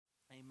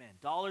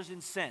Dollars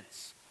and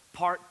Cents,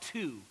 Part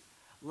 2.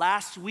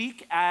 Last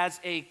week, as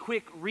a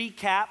quick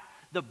recap,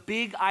 the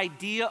big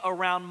idea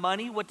around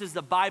money, what does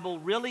the Bible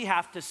really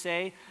have to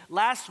say?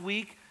 Last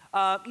week,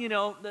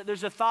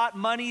 there's a thought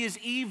money is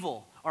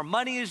evil, or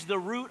money is the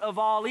root of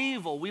all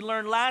evil. We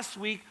learned last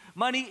week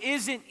money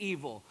isn't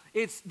evil.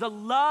 It's the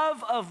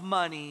love of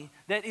money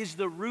that is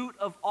the root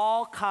of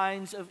all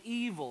kinds of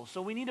evil.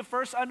 So we need to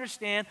first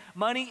understand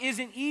money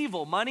isn't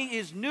evil. Money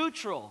is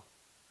neutral.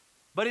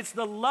 But it's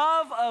the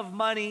love of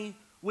money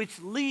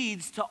which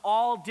leads to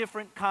all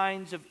different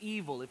kinds of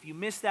evil. If you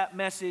missed that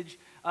message,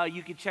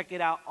 you can check it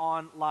out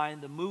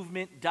online,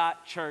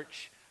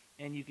 themovement.church,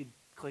 and you can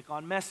click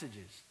on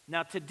messages.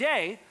 Now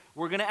today,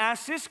 we're going to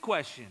ask this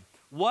question.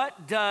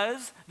 What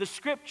does the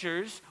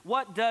scriptures,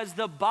 what does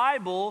the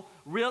Bible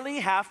really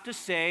have to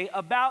say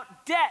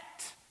about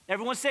debt?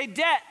 Everyone say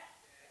debt.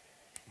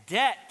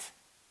 Debt.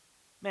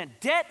 Man,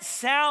 debt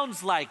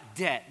sounds like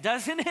debt,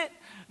 doesn't it?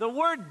 The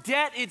word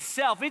debt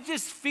itself, it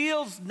just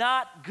feels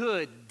not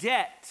good.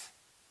 Debt.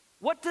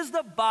 What does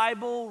the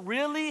Bible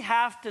really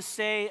have to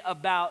say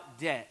about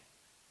debt?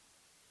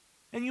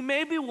 And you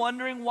may be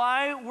wondering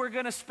why we're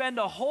going to spend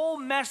a whole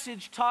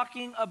message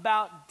talking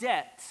about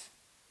debt.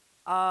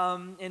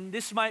 And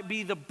this might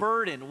be the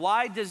burden.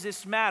 Why does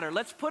this matter?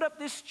 Let's put up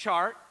this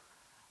chart.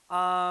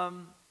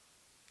 Average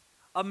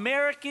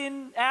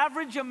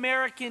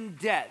American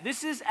debt.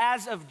 This is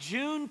as of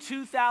June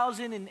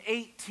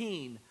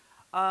 2018.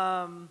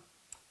 The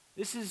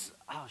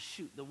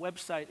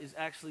website is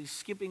actually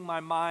skipping my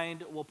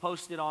mind. We'll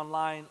post it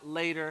online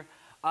later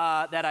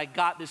that I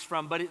got this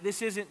from. But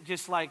this isn't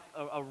just like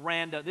a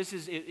random,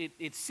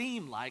 it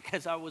seemed like,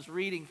 as I was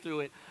reading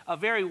through it, a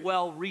very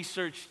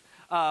well-researched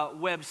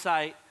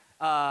website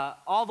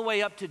all the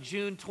way up to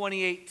June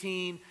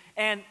 2018.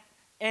 And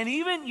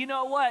even, you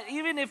know what,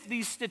 even if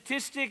these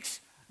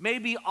statistics may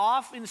be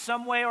off in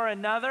some way or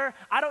another,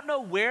 I don't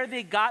know where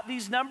they got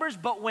these numbers,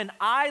 but when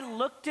I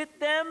looked at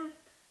them,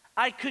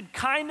 I could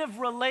kind of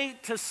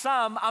relate to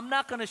some. I'm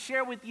not going to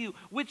share with you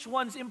which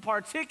ones in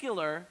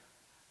particular,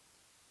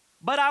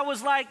 but I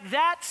was like,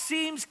 that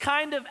seems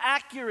kind of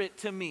accurate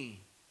to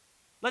me.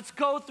 Let's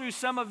go through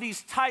some of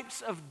these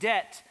types of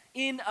debt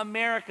in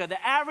America.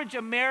 The average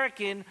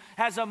American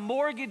has a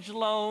mortgage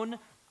loan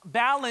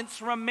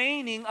balance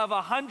remaining of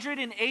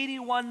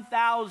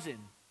 $181,000.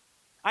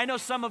 I know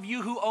some of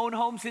you who own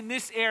homes in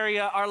this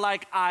area are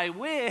like, I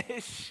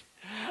wish.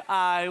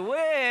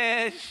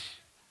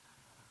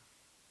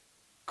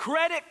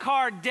 Credit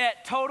card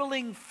debt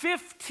totaling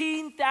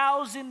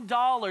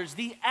 $15,000,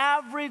 the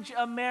average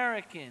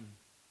American.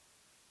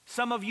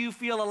 Some of you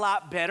feel a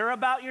lot better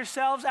about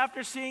yourselves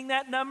after seeing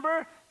that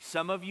number.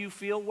 Some of you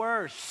feel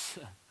worse.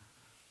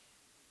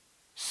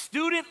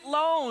 Student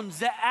loans,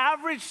 the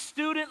average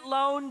student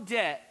loan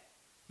debt.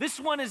 This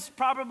one is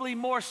probably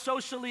more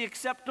socially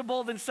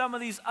acceptable than some of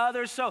these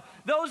others. So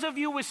those of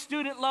you with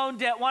student loan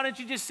debt, why don't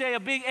you just say a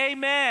big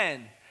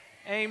amen?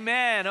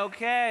 Amen,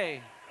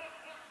 okay.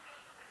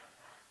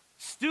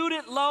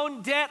 Student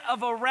loan debt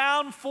of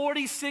around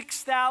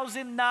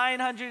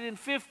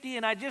 $46,950,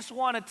 and I just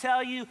want to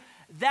tell you,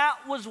 that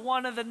was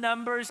one of the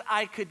numbers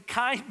I could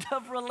kind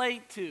of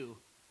relate to.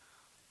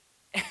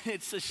 And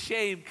it's a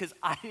shame because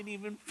I didn't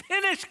even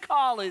finish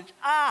college.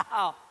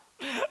 Ow,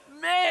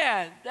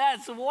 man,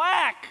 that's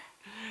whack.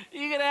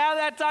 You're going to have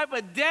that type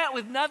of debt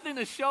with nothing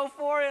to show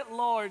for it?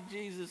 Lord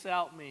Jesus,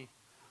 help me.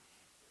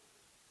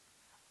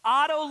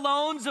 Auto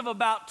loans of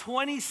about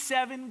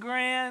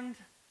 $27,000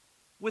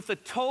 with a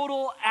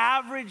total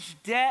average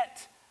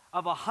debt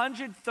of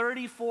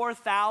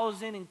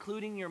 $134,000,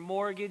 including your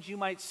mortgage. You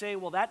might say,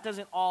 well, that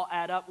doesn't all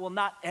add up. Well,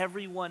 not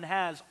everyone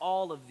has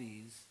all of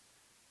these.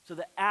 So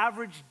the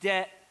average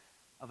debt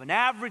of an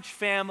average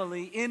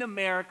family in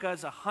America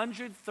is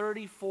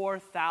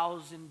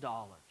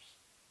 $134,000.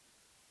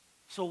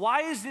 So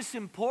why is this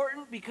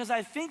important? Because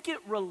I think it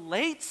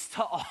relates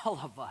to all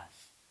of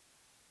us.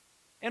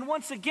 And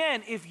once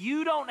again, if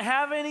you don't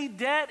have any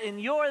debt and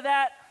you're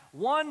that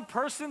one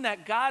person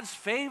that God's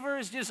favor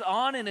is just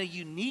on in a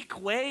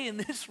unique way in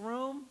this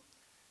room,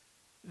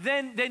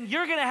 then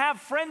you're going to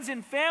have friends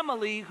and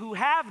family who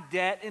have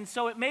debt, and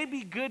so it may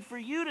be good for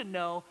you to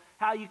know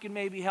how you can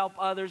maybe help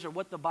others or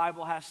what the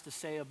Bible has to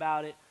say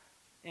about it.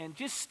 And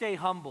just stay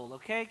humble,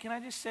 okay? Can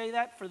I just say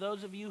that for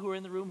those of you who are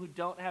in the room who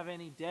don't have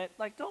any debt?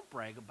 Like, don't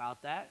brag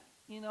about that.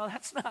 You know,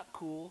 that's not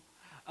cool.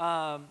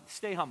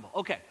 Stay humble.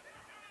 Okay.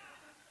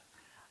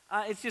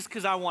 It's just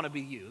because I want to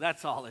be you.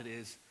 That's all it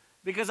is.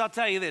 Because I'll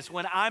tell you this,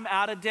 when I'm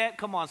out of debt,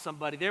 come on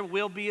somebody, there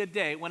will be a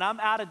day. When I'm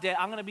out of debt,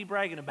 I'm going to be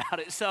bragging about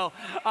it. So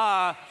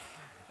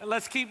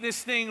let's keep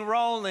this thing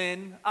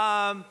rolling.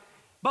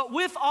 But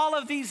with all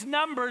of these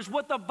numbers,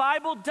 what the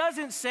Bible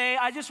doesn't say,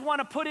 I just want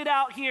to put it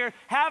out here,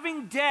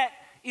 having debt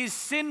is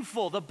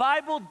sinful. The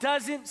Bible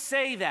doesn't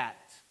say that.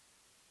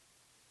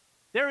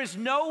 There is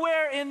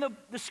nowhere in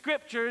the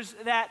scriptures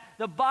that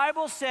the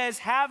Bible says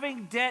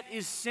having debt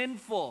is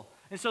sinful.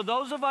 And so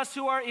those of us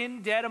who are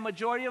in debt, a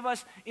majority of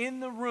us in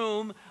the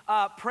room,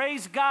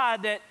 praise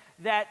God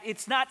that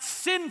it's not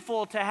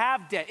sinful to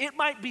have debt. It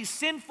might be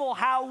sinful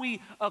how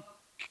we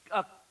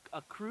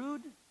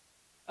accrued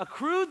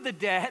the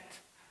debt,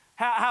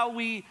 how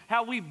we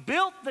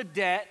built the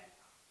debt.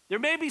 There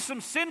may be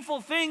some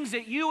sinful things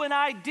that you and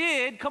I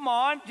did. Come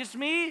on, just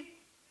me?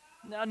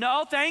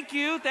 No, thank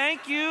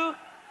you.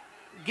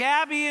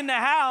 Gabby in the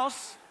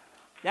house.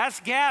 That's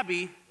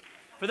Gabby.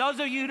 For those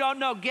of you who don't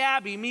know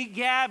Gabby, meet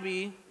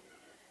Gabby.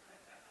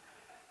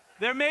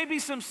 There may be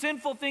some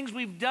sinful things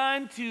we've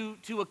done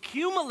to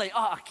accumulate.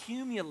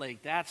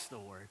 Accumulate, that's the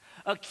word.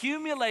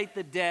 Accumulate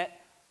the debt,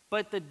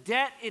 but the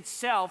debt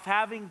itself,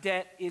 having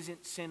debt,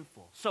 isn't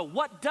sinful. So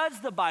what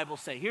does the Bible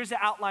say? Here's the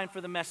outline for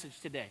the message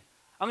today.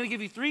 I'm going to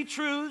give you three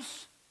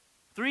truths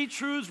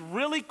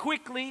really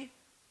quickly.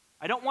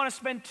 I don't want to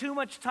spend too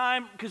much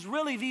time because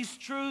really these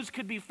truths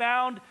could be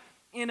found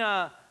in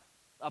a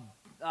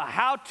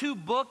how-to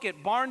book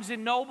at Barnes &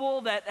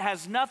 Noble that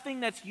has nothing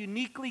that's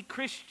uniquely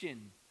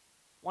Christian.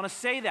 I want to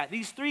say that.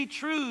 These three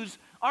truths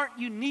aren't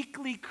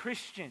uniquely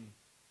Christian.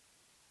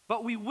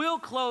 But we will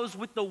close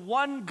with the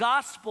one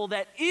gospel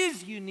that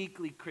is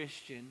uniquely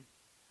Christian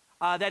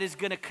that is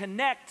going to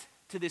connect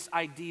to this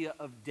idea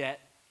of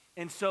debt.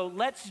 And so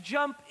let's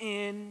jump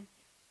in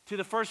to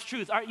the first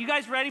truth. Are you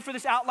guys ready for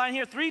this outline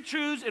here? Three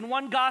truths and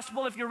one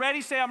gospel. If you're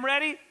ready, say, I'm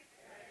ready.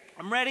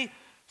 I'm ready.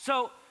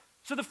 So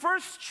the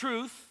first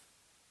truth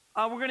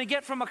we're going to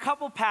get from a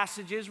couple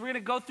passages. We're going to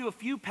go through a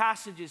few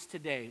passages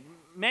today.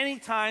 Many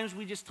times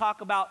we just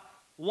talk about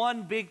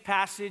one big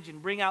passage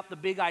and bring out the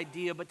big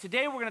idea, but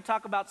today we're going to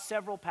talk about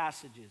several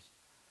passages.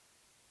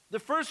 The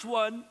first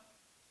one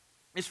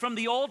is from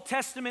the Old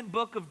Testament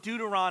book of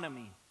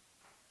Deuteronomy.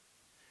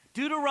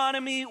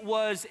 Deuteronomy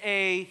was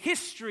a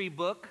history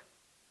book,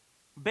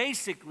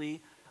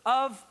 basically,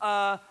 of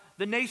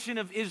the nation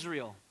of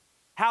Israel,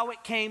 how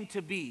it came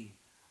to be.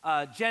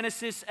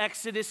 Genesis,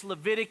 Exodus,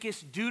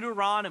 Leviticus,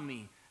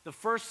 Deuteronomy. The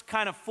first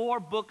kind of 4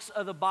 books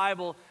of the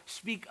Bible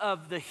speak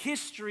of the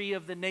history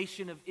of the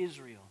nation of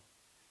Israel.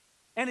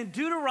 And in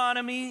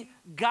Deuteronomy,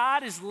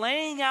 God is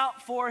laying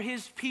out for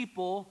his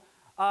people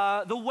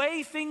the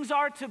way things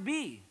are to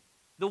be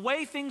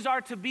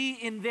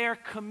in their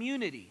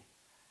community.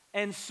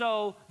 And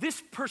so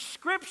this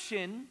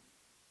prescription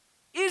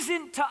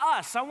isn't to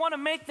us. I want to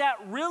make that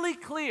really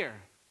clear.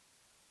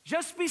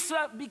 Just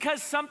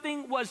because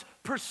something was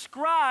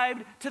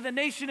prescribed to the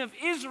nation of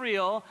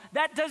Israel,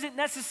 that doesn't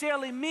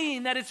necessarily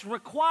mean that it's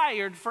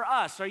required for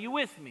us. Are you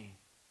with me?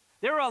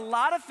 There are a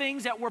lot of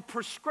things that were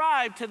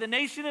prescribed to the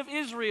nation of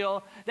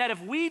Israel that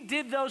if we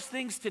did those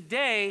things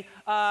today,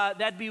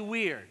 that'd be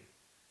weird.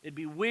 It'd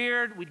be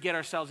weird. We'd get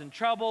ourselves in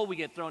trouble. We'd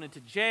get thrown into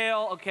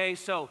jail. Okay,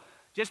 so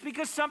just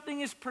because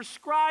something is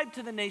prescribed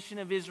to the nation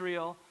of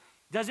Israel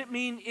doesn't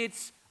mean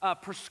it's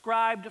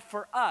prescribed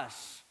for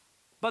us.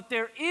 But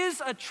there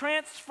is a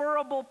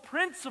transferable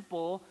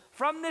principle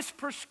from this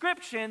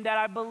prescription that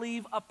I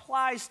believe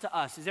applies to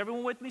us. Is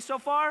everyone with me so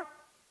far?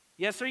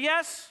 Yes or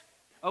yes?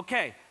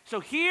 Okay,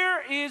 so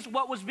here is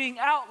what was being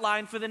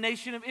outlined for the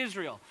nation of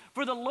Israel.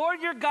 For the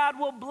Lord your God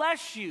will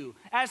bless you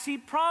as he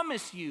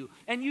promised you,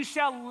 and you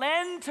shall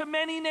lend to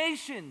many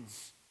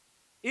nations.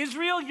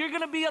 Israel, you're going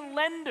to be a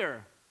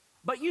lender,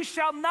 but you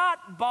shall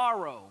not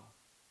borrow.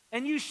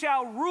 And you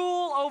shall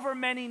rule over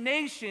many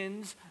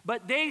nations,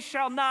 but they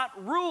shall not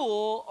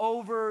rule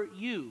over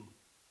you.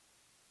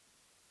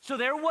 So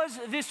there was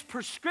this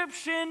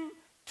prescription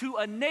to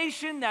a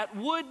nation that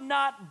would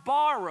not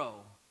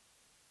borrow,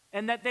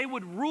 and that they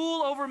would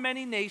rule over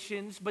many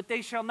nations, but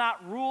they shall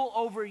not rule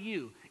over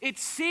you. It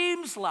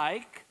seems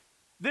like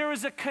there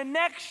is a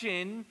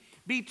connection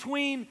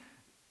between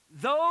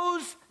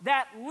those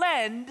that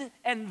lend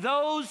and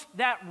those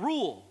that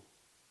rule.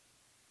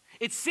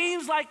 It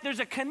seems like there's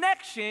a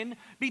connection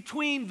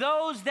between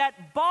those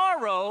that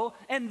borrow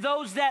and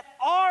those that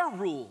are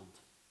ruled.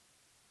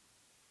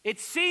 It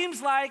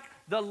seems like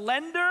the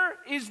lender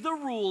is the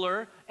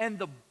ruler and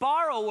the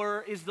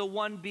borrower is the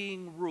one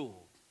being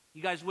ruled.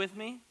 You guys with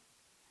me?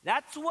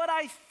 That's what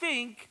I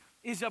think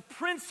is a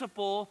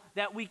principle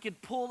that we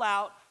could pull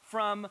out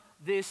from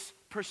this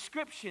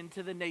prescription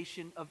to the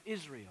nation of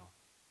Israel.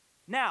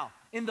 Now,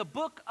 in the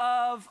book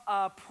of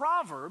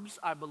Proverbs,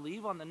 I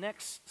believe, on the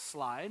next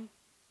slide,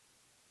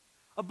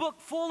 a book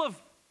full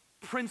of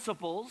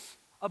principles,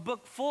 a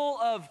book full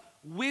of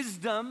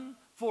wisdom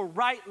for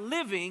right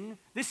living,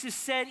 this is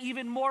said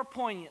even more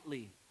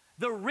poignantly.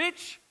 The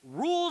rich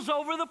rules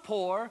over the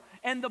poor,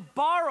 and the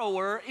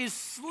borrower is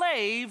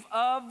slave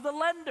of the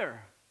lender.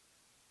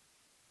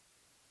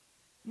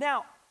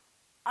 Now,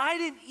 I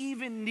didn't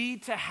even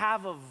need to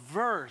have a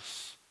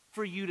verse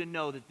for you to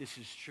know that this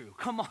is true.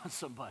 Come on,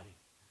 somebody.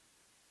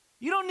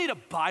 You don't need a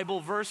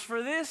Bible verse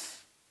for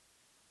this.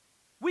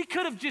 We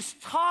could have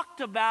just talked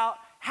about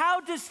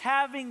how does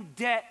having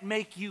debt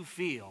make you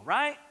feel,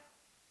 right?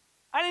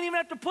 I didn't even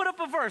have to put up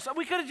a verse.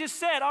 We could have just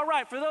said, all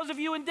right, for those of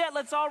you in debt,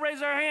 let's all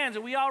raise our hands,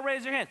 and we all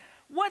raise our hands.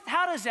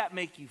 How does that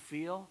make you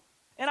feel?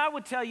 And I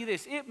would tell you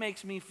this, it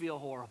makes me feel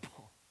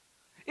horrible.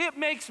 It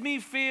makes me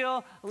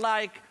feel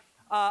like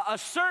a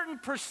certain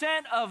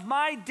percent of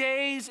my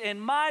days and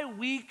my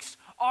weeks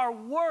are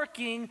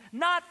working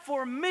not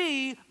for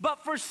me,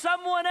 but for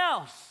someone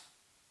else.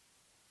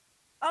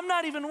 I'm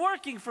not even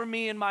working for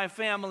me and my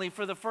family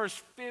for the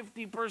first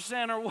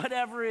 50% or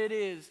whatever it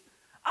is.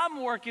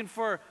 I'm working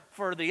for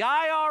the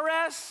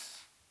IRS.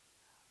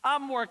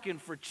 I'm working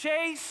for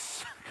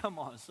Chase. Come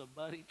on,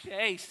 somebody.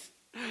 Chase.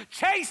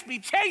 Chase be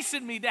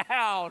chasing me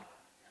down.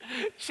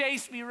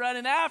 Chase be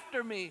running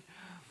after me.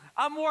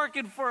 I'm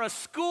working for a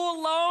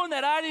school loan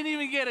that I didn't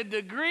even get a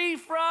degree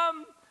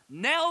from.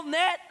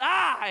 Nelnet.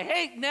 I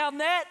hate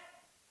Nelnet.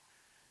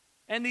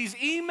 And these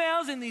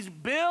emails and these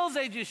bills,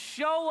 they just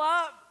show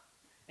up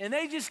and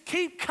they just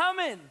keep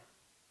coming.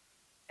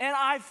 And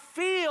I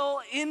feel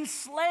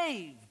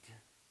enslaved.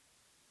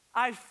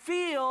 I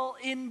feel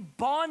in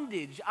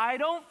bondage. I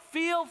don't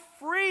feel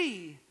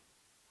free.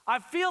 I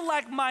feel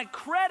like my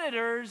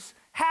creditors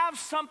have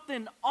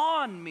something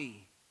on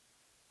me.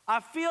 I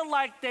feel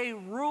like they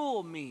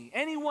rule me.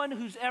 Anyone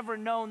who's ever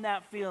known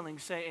that feeling,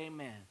 say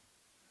amen.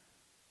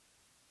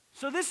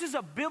 So this is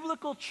a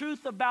biblical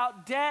truth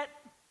about debt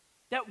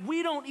that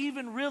we don't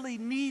even really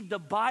need the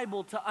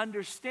Bible to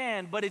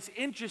understand, but it's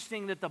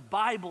interesting that the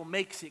Bible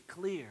makes it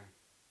clear.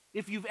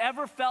 If you've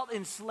ever felt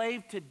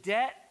enslaved to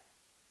debt,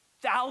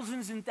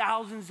 thousands and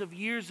thousands of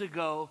years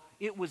ago,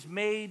 it was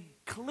made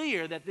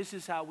clear that this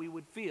is how we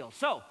would feel.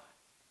 So,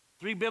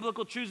 3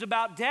 biblical truths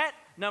about debt.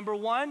 Number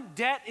 1,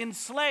 debt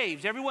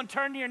enslaves. Everyone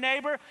turn to your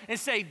neighbor and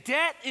say,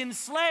 debt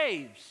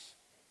enslaves.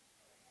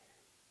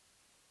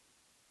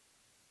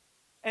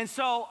 And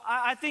so,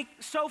 I think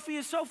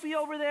is Sophie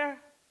over there?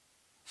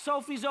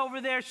 Sophie's over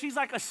there. She's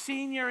like a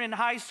senior in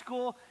high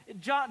school.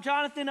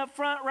 Jonathan up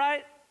front,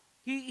 right?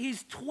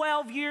 He's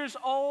 12 years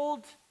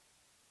old.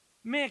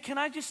 Man, can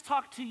I just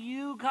talk to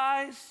you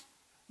guys?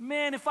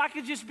 Man, if I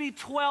could just be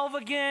 12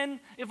 again,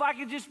 if I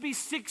could just be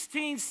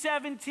 16,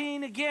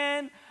 17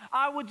 again,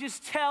 I would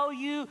just tell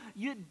you,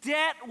 your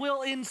debt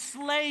will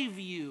enslave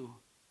you.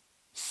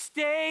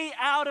 Stay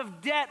out of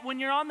debt. When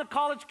you're on the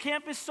college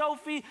campus,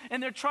 Sophie,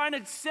 and they're trying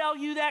to sell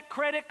you that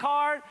credit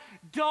card,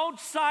 don't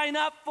sign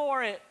up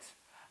for it.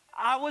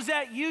 I was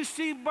at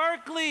UC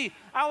Berkeley.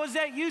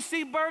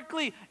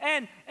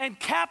 And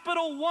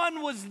Capital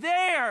One was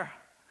there.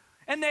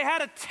 And they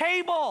had a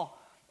table,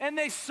 and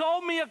they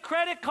sold me a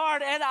credit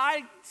card, and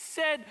I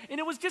said, and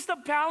it was just a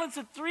balance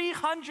of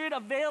 $300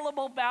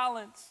 available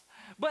balance.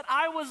 But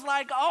I was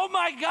like, oh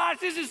my gosh,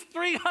 this is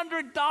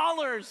 $300.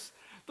 $300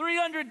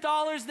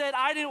 that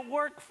I didn't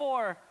work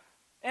for.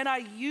 And I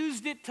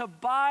used it to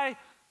buy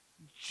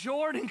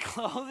Jordan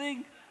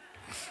clothing.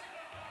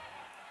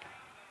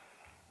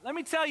 Let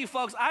me tell you,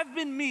 folks, I've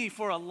been me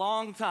for a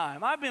long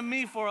time.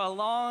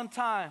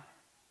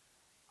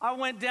 I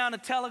went down to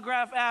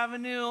Telegraph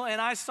Avenue and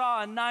I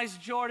saw a nice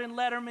Jordan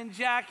Letterman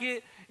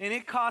jacket, and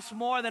it cost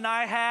more than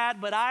I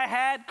had, but I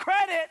had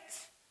credit.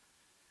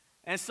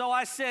 And so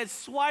I said,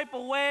 swipe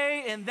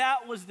away, and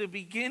that was the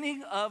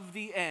beginning of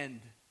the end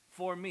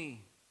for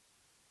me.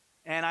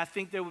 And I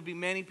think there would be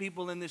many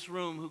people in this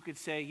room who could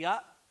say,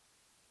 yup,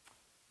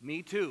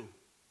 me too.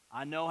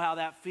 I know how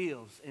that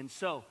feels. And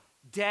so,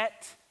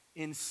 debt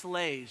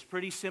enslaves.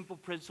 Pretty simple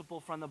principle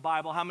from the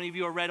Bible. How many of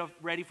you are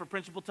ready for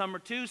principle number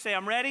 2? Say,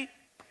 I'm ready.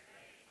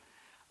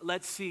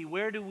 Let's see,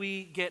 where do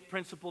we get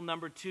principle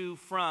number 2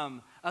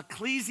 from?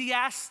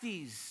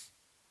 Ecclesiastes,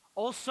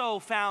 also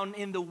found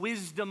in the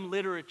wisdom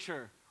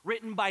literature,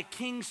 written by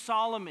King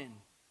Solomon.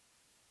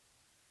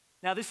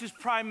 Now, this is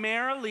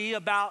primarily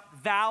about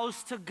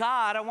vows to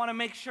God. I want to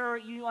make sure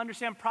you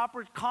understand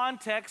proper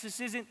context. This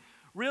isn't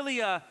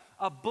really a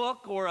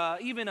book or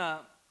even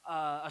a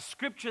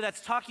scripture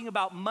that's talking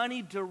about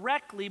money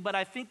directly, but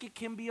I think it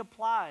can be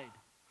applied.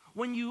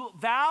 When you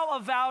vow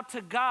a vow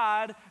to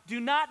God, do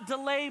not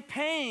delay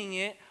paying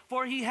it,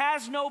 for he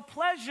has no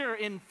pleasure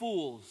in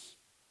fools.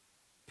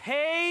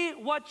 Pay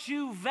what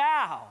you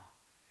vow.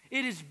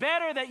 It is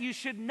better that you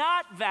should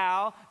not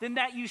vow than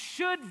that you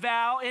should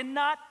vow and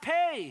not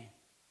pay.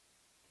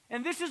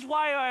 And this is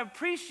why I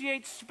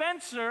appreciate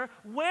Spencer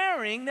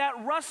wearing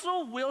that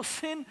Russell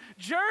Wilson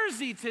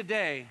jersey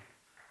today.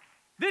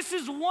 This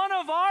is one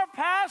of our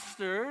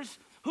pastors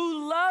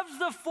who loves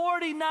the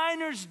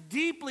 49ers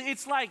deeply.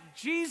 It's like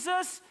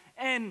Jesus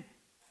and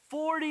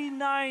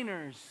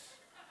 49ers.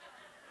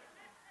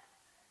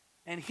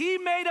 And he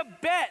made a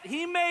bet.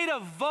 He made a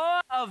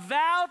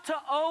vow to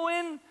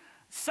Owen,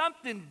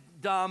 something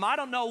dumb. I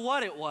don't know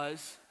what it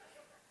was.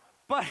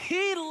 But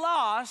he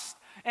lost,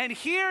 and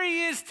here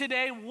he is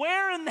today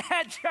wearing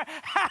that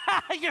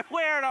jersey. You're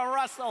wearing a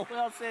Russell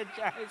Wilson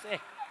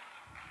jersey.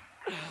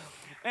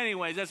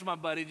 Anyways, that's my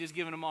buddy, just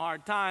giving him a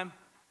hard time.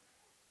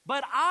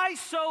 But I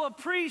so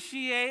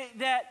appreciate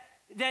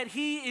that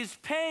he is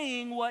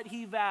paying what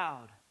he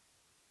vowed.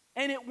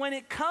 And when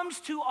it comes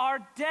to our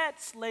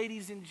debts,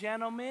 ladies and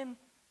gentlemen,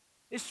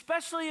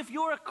 especially if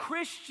you're a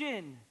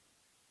Christian,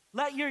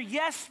 let your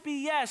yes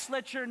be yes,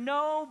 let your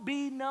no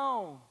be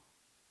no.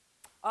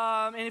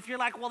 And if you're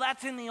like, well,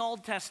 that's in the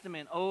Old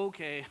Testament.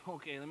 Okay,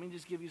 let me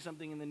just give you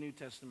something in the New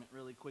Testament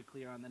really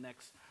quickly here on the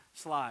next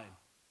slide.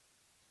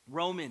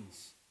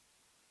 Romans.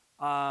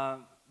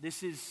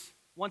 This is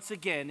Once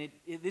again,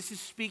 this is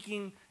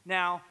speaking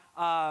now,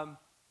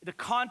 the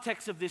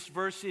context of this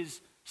verse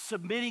is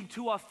submitting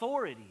to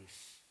authorities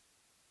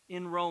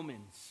in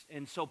Romans.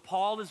 And so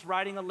Paul is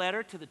writing a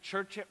letter to the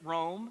church at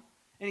Rome,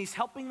 and he's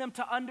helping them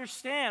to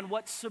understand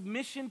what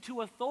submission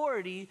to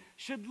authority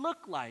should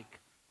look like.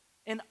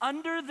 And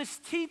under this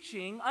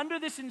teaching, under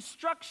this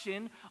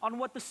instruction on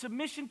what the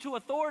submission to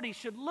authority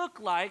should look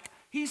like,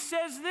 he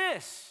says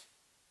this: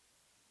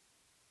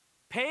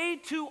 pay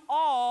to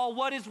all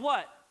what is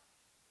what?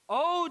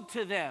 Owed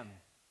to them.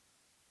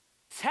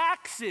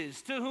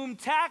 Taxes, to whom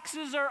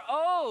taxes are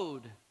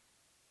owed.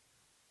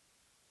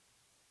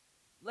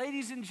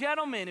 Ladies and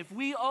gentlemen, if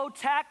we owe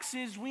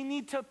taxes, we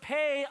need to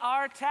pay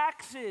our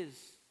taxes.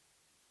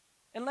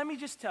 And let me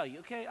just tell you,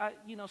 okay,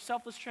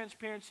 selfless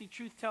transparency,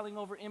 truth-telling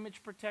over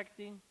image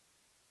protecting.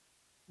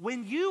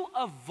 When you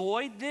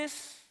avoid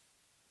this,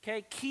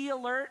 okay, key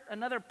alert,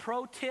 another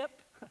pro tip.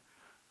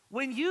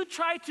 When you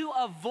try to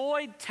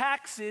avoid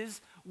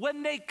taxes,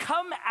 when they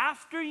come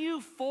after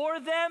you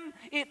for them,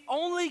 it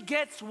only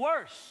gets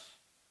worse.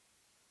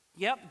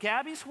 Yep,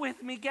 Gabby's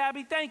with me.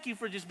 Gabby, thank you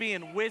for just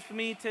being with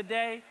me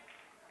today.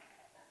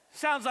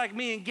 Sounds like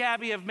me and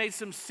Gabby have made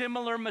some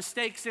similar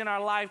mistakes in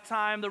our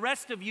lifetime. The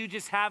rest of you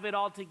just have it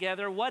all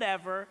together,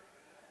 whatever.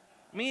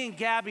 Me and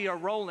Gabby are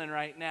rolling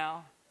right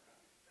now.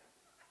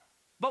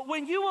 But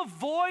when you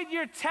avoid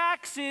your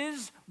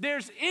taxes,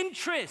 there's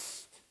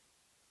interest,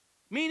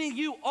 meaning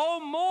you owe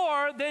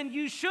more than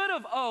you should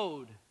have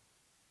owed.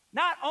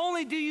 Not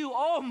only do you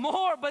owe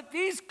more, but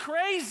these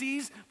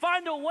crazies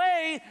find a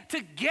way to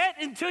get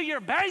into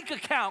your bank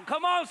account.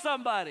 Come on,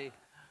 somebody.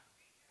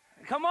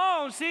 Come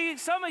on, see,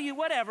 some of you,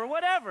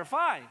 whatever,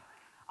 fine.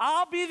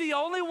 I'll be the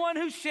only one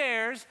who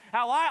shares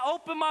how I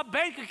opened my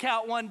bank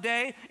account one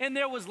day and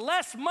there was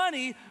less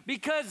money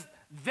because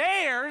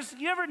theirs,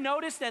 you ever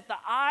notice that the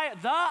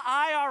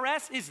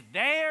IRS is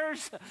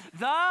theirs?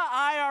 The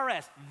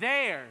IRS,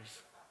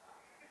 theirs.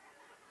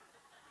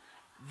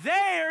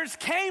 Theirs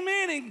came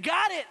in and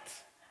got it.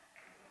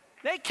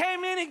 They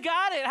came in and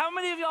got it. How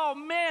many of y'all,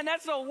 man,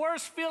 that's the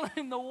worst feeling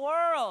in the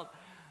world.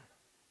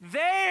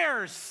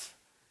 Theirs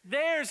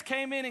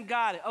came in and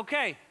got it.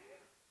 Okay,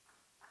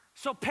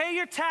 so pay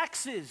your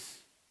taxes.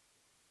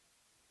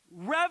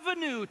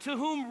 Revenue, to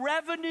whom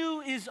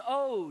revenue is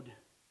owed.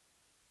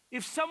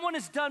 If someone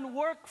has done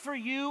work for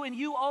you and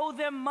you owe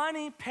them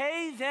money,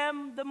 pay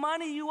them the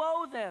money you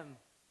owe them.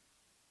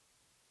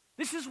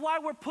 This is why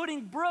we're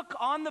putting Brooke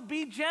on the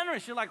Be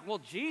Generous. You're like, well,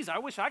 geez, I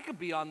wish I could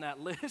be on that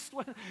list.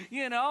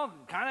 Kind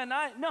of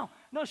nice.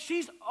 No,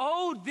 she's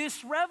owed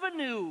this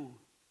revenue.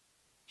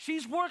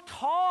 She's worked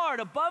hard,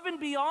 above and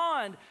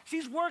beyond.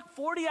 She's worked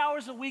 40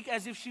 hours a week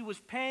as if she was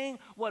paying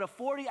what a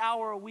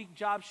 40-hour-a-week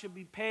job should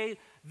be paid.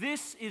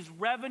 This is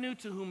revenue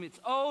to whom it's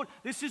owed.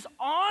 This is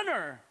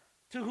honor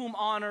to whom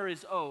honor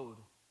is owed.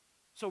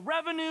 So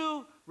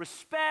revenue,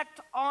 respect,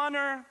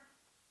 honor.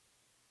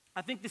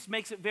 I think this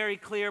makes it very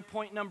clear.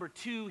 Point number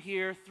 2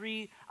 here,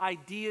 3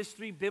 ideas,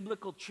 3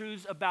 biblical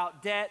truths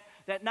about debt,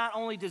 that not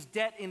only does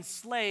debt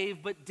enslave,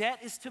 but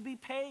debt is to be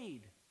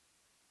paid.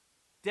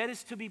 Debt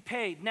is to be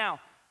paid. Now,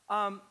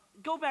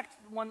 go back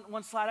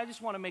one slide. I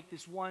just want to make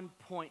this one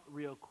point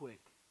real quick.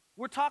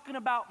 We're talking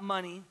about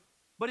money,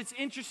 but it's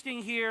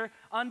interesting here,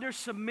 under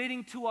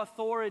submitting to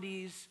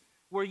authorities,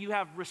 where you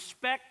have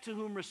respect to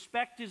whom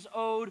respect is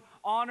owed,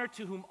 honor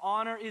to whom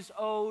honor is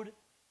owed.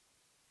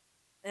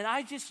 And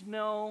I just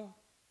know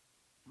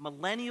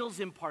millennials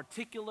in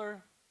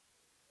particular,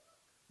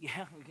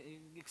 yeah,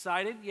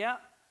 excited, yeah.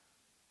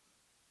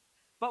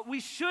 But we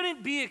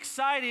shouldn't be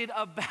excited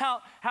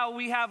about how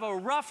we have a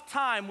rough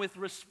time with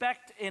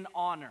respect and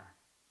honor.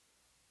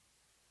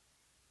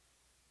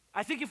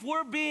 I think if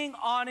we're being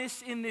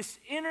honest, in this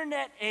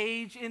internet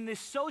age, in this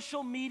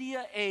social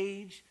media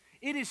age,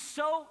 it is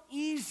so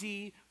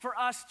easy for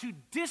us to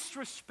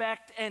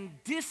disrespect and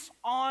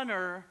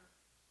dishonor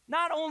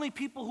not only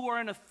people who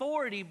are in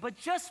authority, but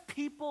just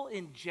people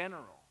in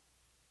general.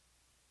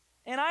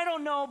 And I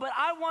don't know, but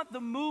I want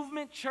the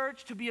Movement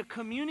Church to be a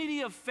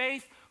community of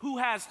faith who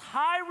has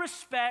high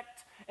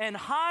respect and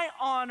high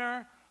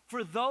honor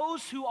for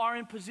those who are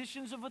in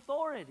positions of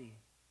authority.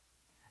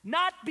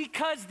 Not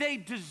because they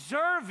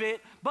deserve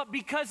it, but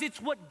because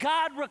it's what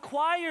God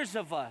requires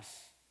of us.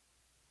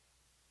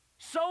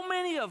 So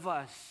many of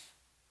us,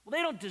 well,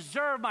 they don't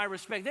deserve my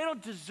respect. They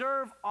don't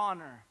deserve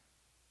honor.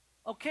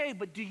 Okay,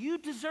 but do you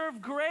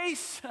deserve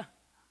grace?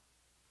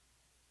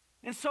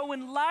 And so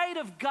in light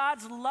of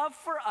God's love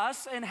for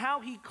us and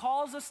how he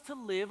calls us to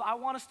live, I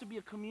want us to be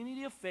a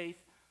community of faith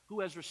who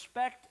has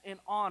respect and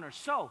honor.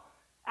 So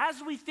as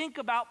we think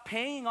about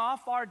paying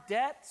off our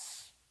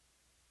debts,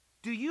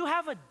 do you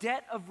have a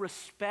debt of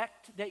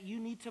respect that you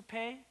need to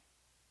pay?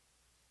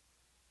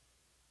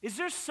 Is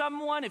there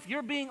someone, if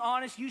you're being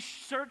honest, you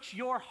search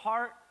your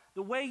heart,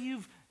 the way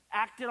you've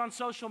acted on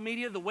social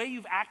media, the way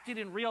you've acted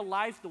in real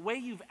life, the way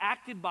you've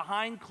acted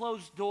behind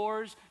closed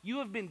doors, you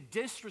have been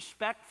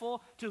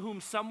disrespectful to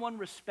whom someone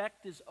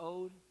respect is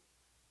owed.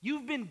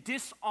 You've been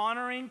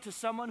dishonoring to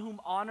someone whom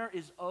honor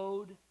is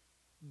owed.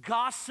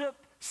 Gossip,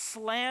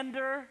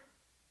 slander.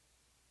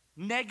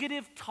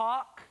 negative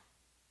talk.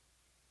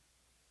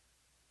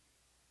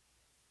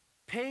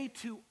 Pay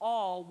to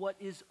all what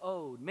is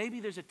owed. Maybe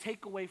there's a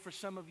takeaway for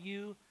some of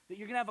you that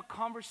you're going to have a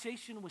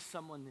conversation with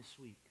someone this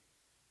week.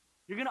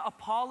 You're going to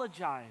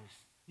apologize.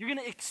 You're going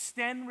to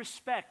extend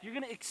respect. You're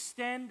going to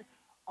extend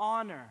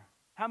honor.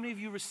 How many of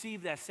you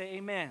received that? Say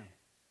amen.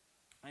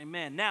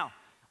 Amen. Now,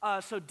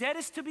 so debt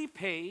is to be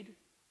paid.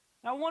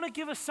 Now, I want to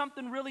give us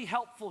something really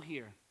helpful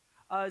here.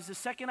 As the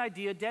second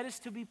idea, debt is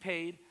to be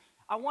paid.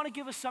 I want to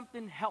give us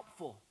something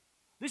helpful.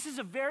 This is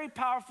a very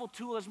powerful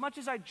tool. As much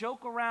as I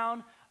joke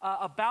around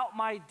about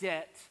my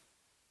debt,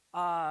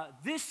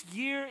 this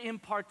year in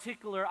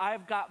particular,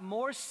 I've got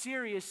more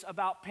serious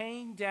about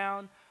paying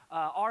down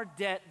our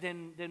debt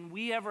than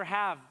we ever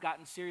have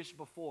gotten serious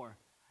before.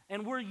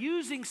 And we're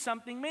using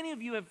something, many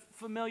of you are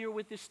familiar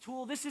with this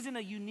tool. This isn't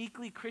a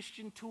uniquely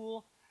Christian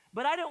tool,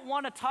 but I don't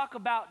want to talk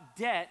about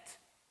debt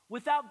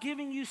without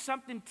giving you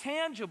something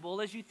tangible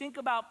as you think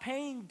about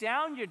paying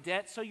down your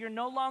debt so you're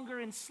no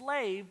longer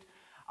enslaved.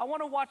 I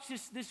want to watch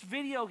this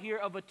video here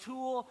of a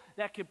tool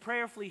that could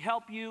prayerfully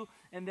help you,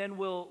 and then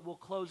we'll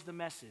close the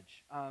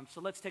message.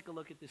 So let's take a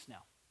look at this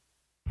now.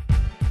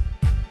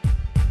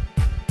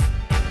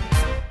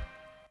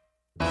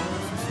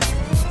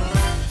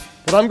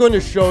 What I'm going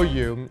to show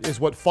you is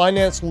what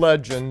finance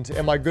legend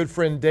and my good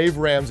friend Dave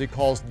Ramsey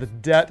calls the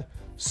debt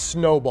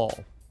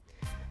snowball.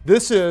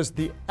 This is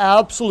the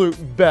absolute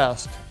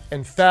best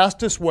and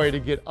fastest way to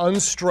get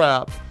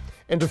unstrapped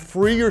and to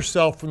free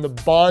yourself from the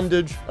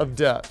bondage of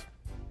debt.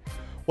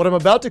 What I'm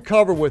about to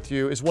cover with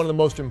you is one of the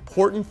most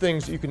important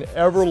things that you can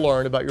ever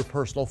learn about your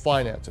personal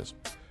finances.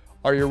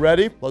 Are you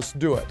ready? Let's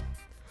do it.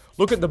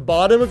 Look at the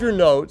bottom of your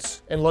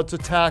notes and let's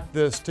attack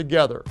this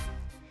together.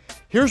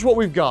 Here's what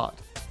we've got.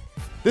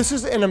 This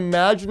is an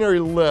imaginary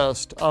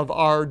list of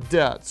our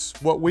debts,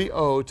 what we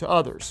owe to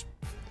others.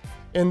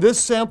 In this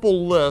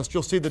sample list,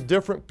 you'll see the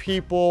different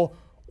people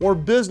or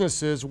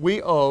businesses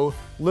we owe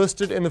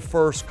listed in the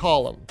first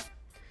column.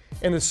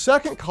 In the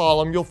second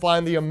column, you'll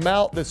find the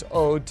amount that's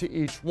owed to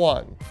each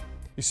one.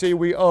 You see,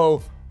 we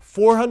owe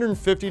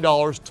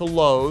 $450 to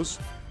Lowe's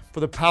for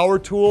the power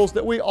tools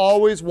that we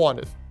always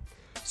wanted,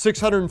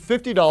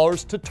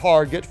 $650 to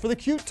Target for the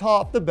cute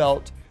top, the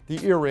belt,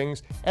 the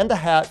earrings, and the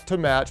hat to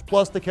match,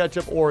 plus the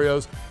ketchup,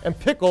 Oreos, and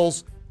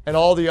pickles, and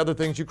all the other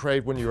things you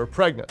craved when you were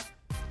pregnant.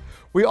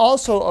 We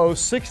also owe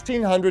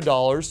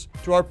 $1,600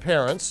 to our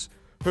parents,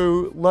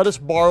 who let us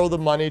borrow the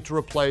money to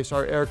replace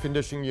our air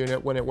conditioning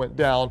unit when it went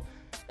down,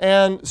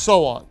 and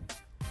so on.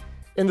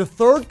 In the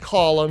third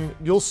column,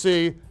 you'll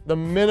see the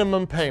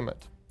minimum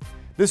payment.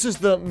 This is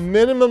the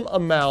minimum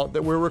amount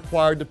that we're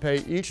required to pay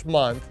each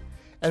month,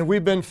 and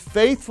we've been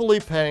faithfully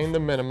paying the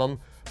minimum,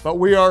 but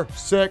we are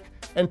sick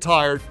and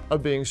tired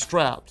of being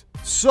strapped.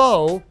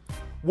 So,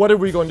 what are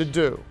we going to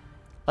do?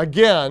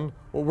 Again,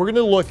 what we're going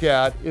to look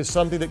at is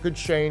something that could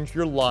change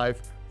your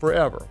life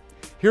forever.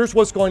 Here's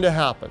what's going to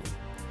happen.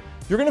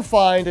 You're going to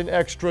find an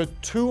extra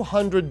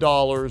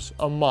 $200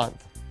 a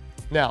month.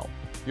 Now,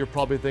 you're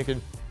probably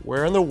thinking,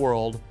 where in the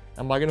world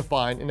am I going to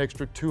find an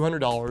extra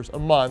 $200 a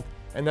month?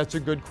 And that's a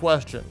good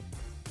question.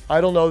 I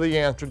don't know the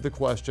answer to the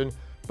question,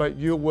 but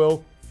you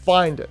will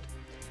find it.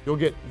 You'll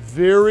get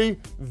very,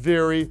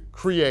 very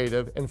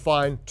creative and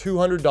find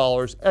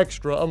 $200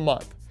 extra a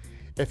month.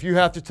 If you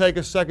have to take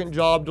a second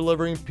job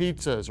delivering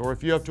pizzas, or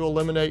if you have to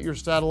eliminate your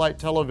satellite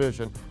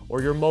television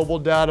or your mobile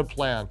data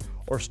plan,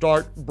 or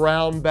start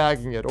brown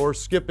bagging it, or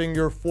skipping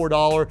your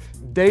 $4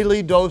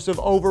 daily dose of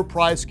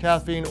overpriced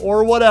caffeine,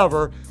 or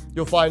whatever,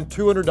 you'll find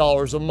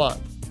 $200 a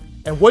month.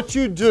 And what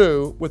you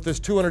do with this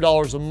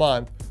 $200 a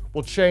month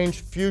will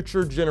change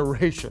future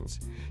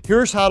generations.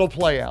 Here's how it'll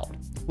play out.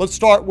 Let's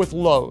start with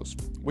Lowe's.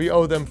 We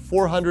owe them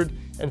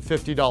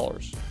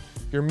 $450.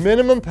 Your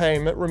minimum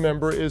payment,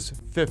 remember, is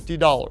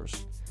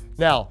 $50.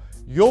 Now,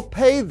 you'll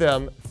pay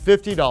them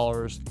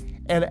 $50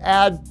 and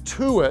add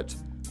to it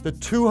the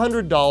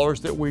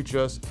 $200 that we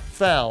just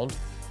found,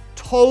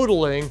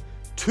 totaling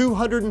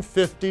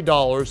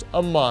 $250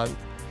 a month.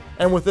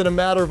 And within a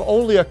matter of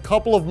only a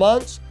couple of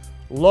months,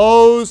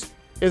 Lowe's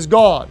is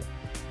gone.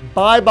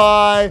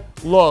 Bye-bye,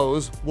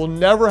 Lowe's. We'll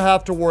never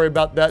have to worry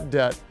about that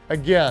debt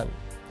again.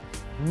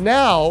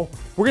 Now,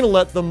 we're going to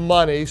let the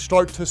money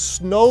start to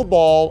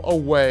snowball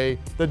away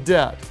the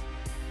debt.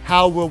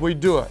 How will we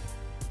do it?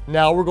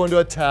 Now we're going to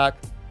attack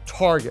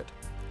Target.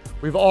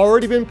 We've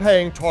already been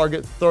paying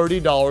Target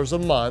 $30 a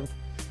month.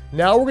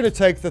 Now we're going to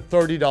take the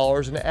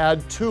 $30 and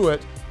add to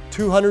it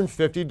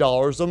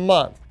 $250 a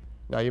month.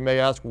 Now you may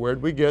ask, where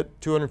did we get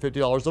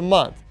 $250 a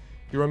month?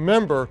 You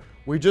remember,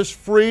 we just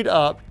freed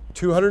up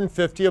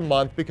 $250 a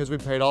month because we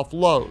paid off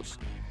Lowe's.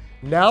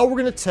 Now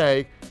we're going to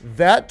take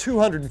that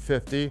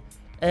 $250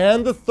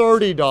 and the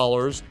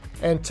 $30,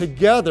 and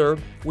together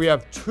we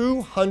have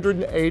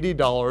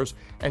 $280,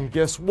 and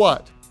guess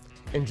what?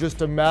 In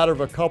just a matter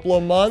of a couple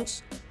of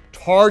months,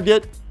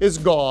 Target is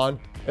gone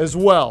as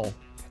well,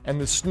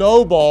 and the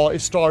snowball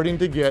is starting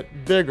to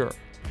get bigger.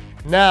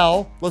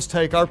 Now, let's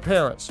take our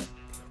parents.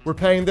 We're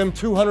paying them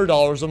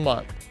 $200 a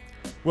month.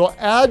 We'll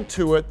add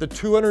to it the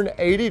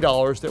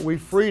 $280 that we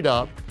freed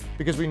up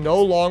because we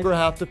no longer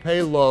have to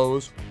pay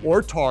Lowe's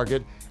or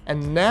Target.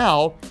 And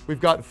now we've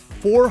got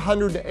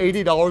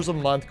 $480 a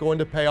month going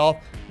to pay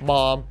off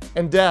mom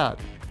and dad.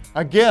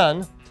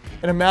 Again,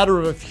 in a matter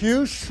of a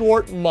few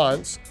short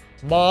months,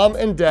 mom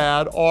and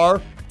dad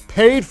are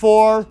paid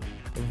for,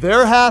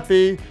 they're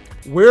happy,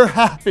 we're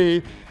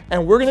happy,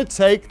 and we're going to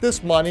take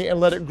this money and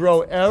let it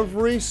grow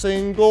every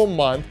single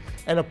month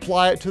and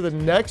apply it to the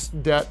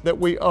next debt that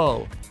we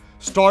owe,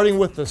 starting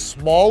with the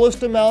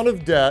smallest amount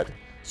of debt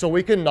so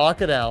we can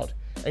knock it out,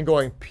 and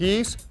going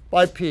piece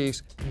by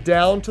piece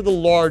down to the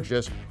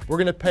largest. We're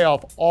going to pay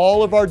off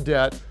all of our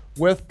debt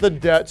with the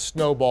debt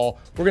snowball.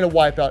 We're going to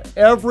wipe out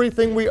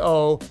everything we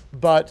owe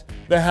but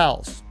the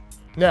house.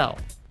 Now,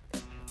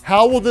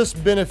 how will this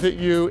benefit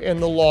you in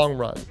the long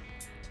run?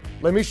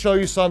 Let me show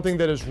you something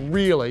that is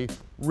really,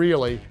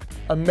 really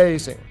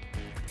amazing.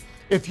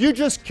 If you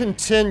just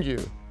continue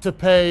to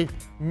pay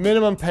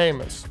minimum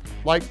payments,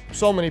 like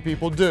so many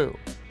people do,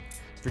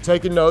 if you're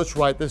taking notes,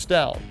 write this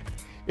down.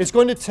 It's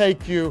going to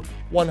take you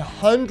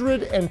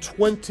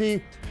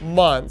 120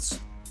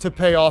 months to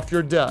pay off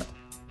your debt.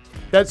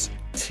 That's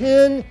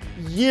 10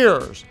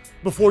 years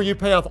before you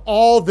pay off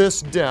all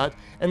this debt,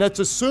 and that's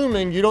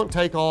assuming you don't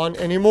take on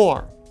any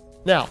more.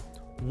 Now,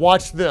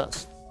 watch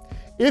this.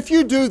 If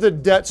you do the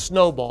debt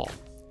snowball,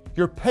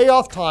 your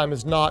payoff time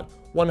is not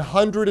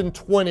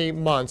 120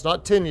 months,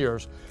 not 10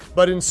 years,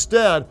 but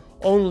instead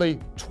only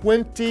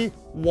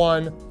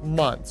 21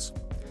 months.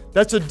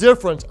 That's a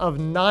difference of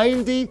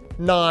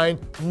 99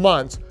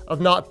 months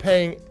of not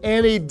paying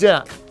any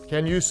debt.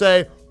 Can you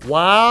say,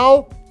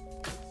 wow?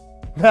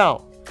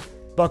 Now,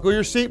 buckle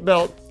your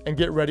seatbelt and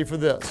get ready for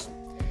this.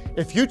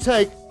 If you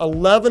take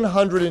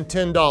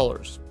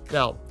 $1,110,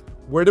 now,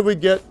 where did we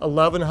get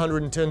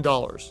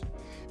 $1,110?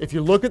 If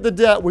you look at the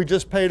debt we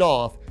just paid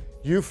off,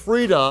 you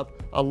freed up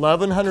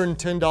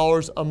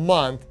 $1,110 a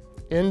month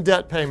in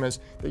debt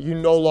payments that you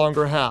no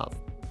longer have.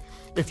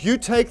 If you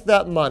take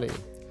that money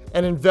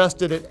and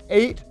invest it at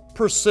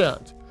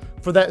 8%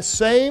 for that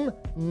same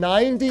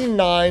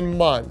 99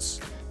 months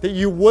that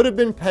you would have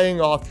been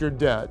paying off your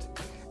debt,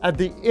 at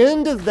the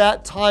end of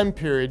that time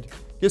period,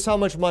 guess how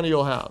much money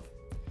you'll have?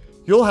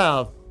 You'll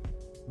have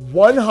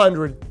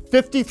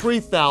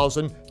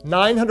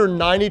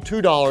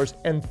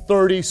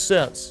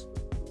 $153,992.30.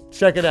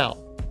 Check it out.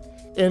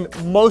 In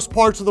most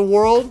parts of the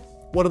world,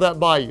 what did that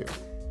buy you?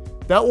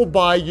 That will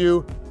buy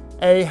you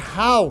a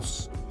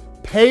house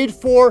paid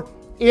for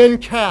in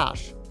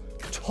cash,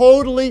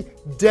 totally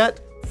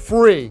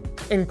debt-free,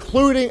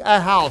 including a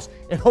house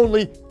in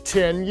only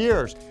 10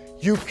 years.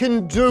 You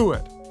can do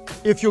it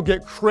if you'll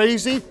get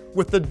crazy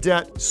with the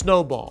debt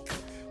snowball.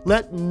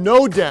 Let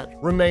no debt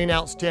remain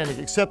outstanding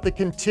except the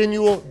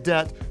continual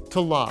debt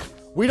to love.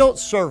 We don't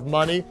serve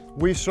money,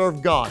 we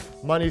serve God.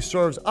 Money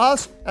serves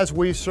us as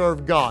we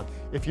serve God.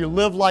 If you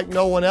live like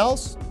no one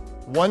else,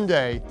 one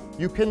day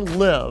you can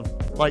live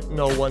like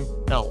no one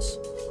else.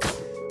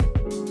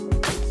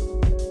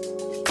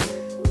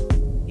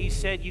 He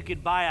said you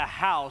could buy a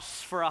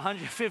house for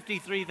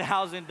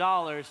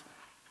 $153,000,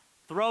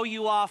 throw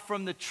you off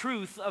from the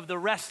truth of the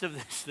rest of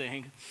this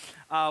thing.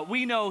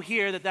 We know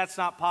here that that's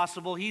not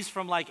possible. He's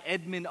from like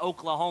Edmond,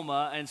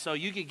 Oklahoma, and so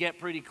you could get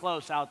pretty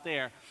close out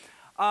there.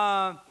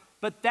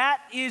 But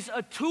that is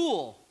a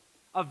tool,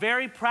 a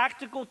very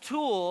practical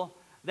tool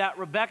that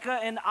Rebecca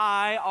and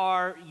I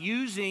are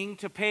using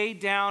to pay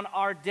down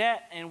our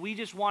debt, and we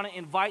just want to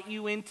invite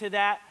you into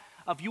that.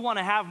 If you want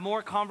to have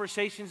more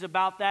conversations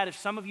about that, if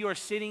some of you are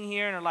sitting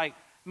here and are like,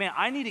 man,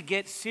 I need to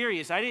get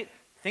serious. I didn't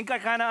think I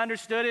kind of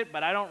understood it,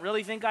 but I don't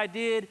really think I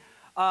did.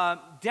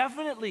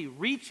 Definitely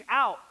reach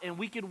out and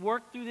we could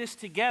work through this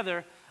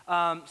together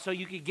so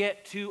you could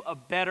get to a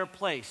better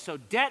place. So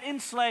debt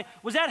enslaved.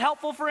 Was that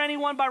helpful for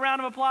anyone by round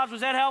of applause?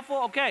 Was that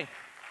helpful? Okay.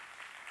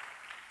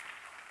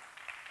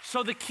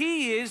 So the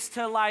key is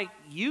to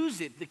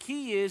use it. The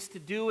key is to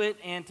do it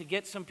and to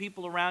get some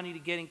people around you to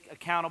getting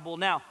accountable.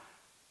 Now,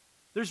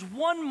 there's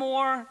one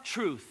more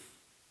truth.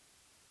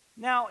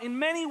 Now, in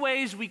many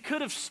ways, we could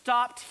have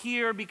stopped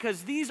here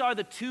because these are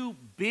the two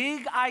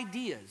big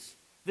ideas,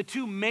 the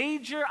two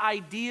major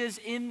ideas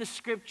in the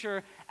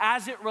scripture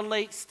as it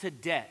relates to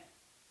debt.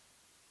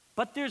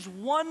 But there's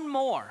one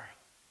more.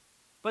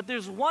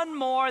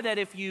 That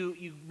if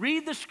you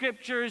read the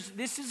scriptures,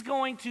 this is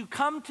going to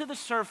come to the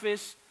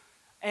surface,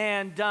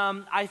 and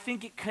I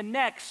think it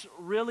connects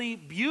really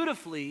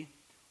beautifully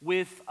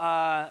with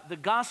the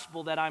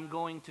gospel that I'm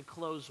going to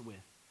close with.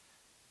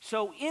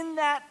 So in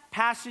that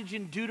passage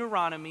in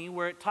Deuteronomy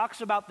where it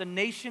talks about the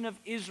nation of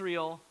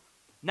Israel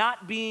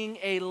not being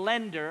a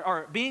lender,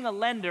 or being a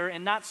lender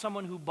and not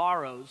someone who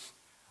borrows,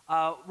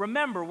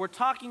 remember, we're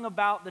talking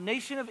about the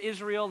nation of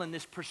Israel and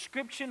this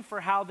prescription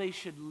for how they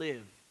should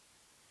live.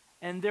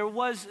 And there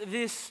was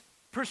this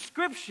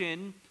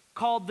prescription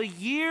called the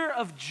year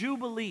of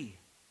Jubilee.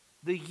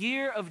 The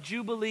year of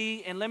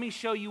Jubilee, and let me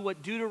show you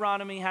what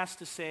Deuteronomy has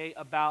to say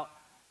about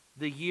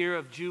the year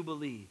of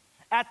Jubilee.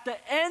 At the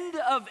end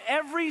of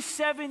every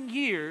 7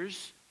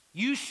 years,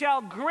 you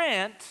shall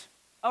grant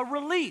a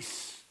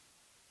release.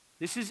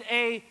 This is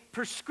a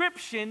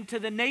prescription to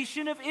the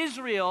nation of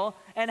Israel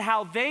and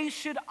how they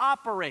should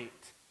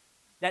operate.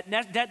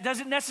 That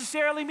doesn't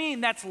necessarily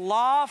mean that's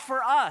law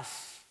for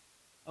us,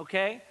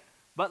 okay?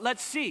 But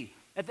let's see.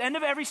 At the end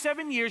of every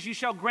 7 years, you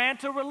shall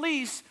grant a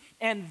release,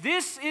 and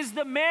this is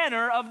the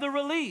manner of the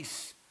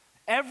release.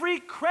 Every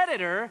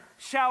creditor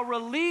shall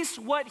release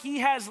what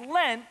he has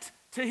lent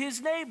to his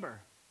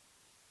neighbor.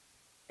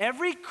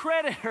 Every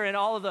creditor, and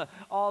all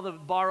the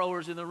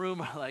borrowers in the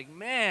room are like,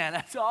 man,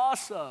 that's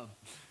awesome.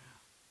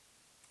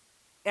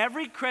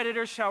 Every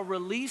creditor shall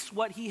release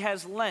what he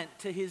has lent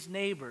to his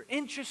neighbor.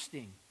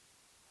 Interesting.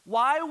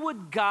 Why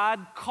would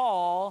God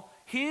call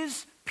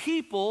his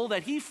people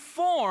that he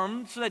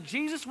formed so that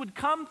Jesus would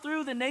come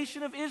through the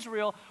nation of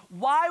Israel?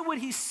 Why would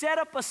he set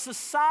up a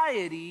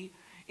society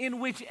in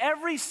which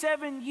every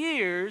 7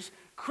 years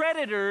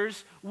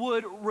creditors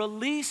would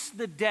release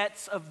the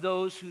debts of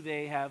those who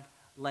they have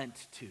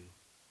lent to?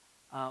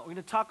 We're going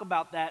to talk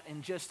about that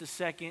in just a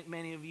second.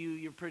 Many of you,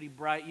 you're pretty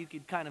bright. You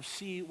could kind of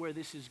see where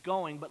this is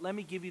going. But let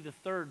me give you the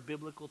third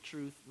biblical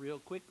truth real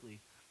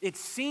quickly. It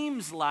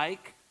seems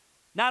like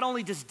not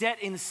only does debt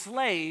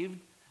enslave,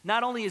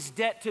 not only is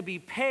debt to be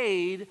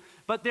paid,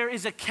 but there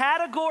is a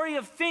category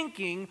of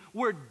thinking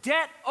where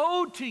debt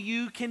owed to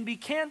you can be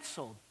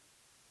canceled.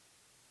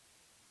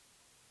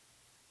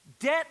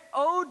 Debt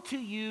owed to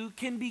you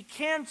can be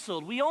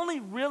canceled. We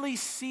only really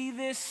see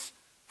this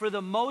for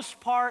the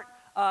most part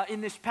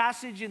in this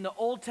passage in the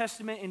Old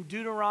Testament in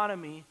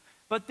Deuteronomy,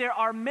 but there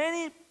are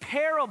many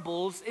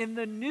parables in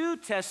the New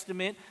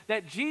Testament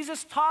that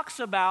Jesus talks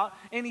about,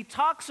 and he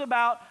talks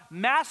about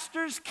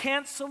masters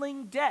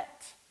canceling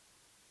debt.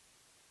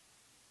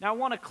 Now I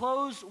want to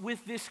close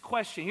with this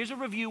question. Here's a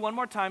review one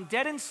more time.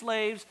 Debt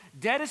enslaves,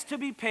 debt is to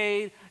be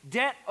paid,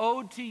 debt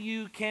owed to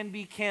you can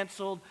be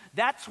canceled.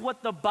 That's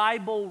what the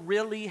Bible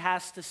really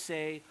has to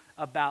say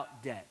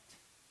about debt.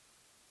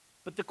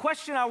 But the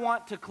question I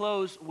want to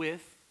close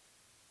with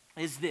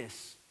is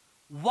this: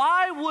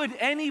 why would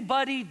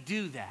anybody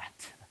do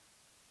that?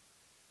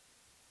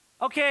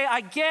 Okay, I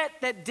get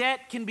that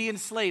debt can be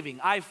enslaving.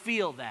 I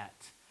feel that.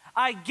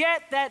 I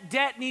get that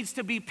debt needs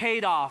to be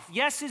paid off.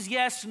 Yes is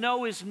yes,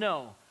 no is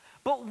no.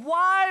 But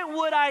why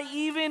would I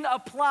even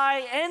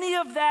apply any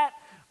of that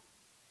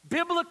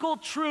biblical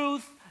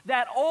truth,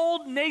 that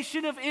old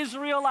nation of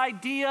Israel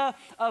idea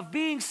of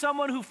being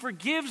someone who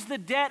forgives the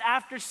debt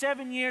after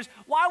 7 years?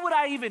 Why would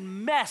I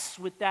even mess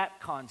with that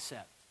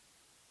concept?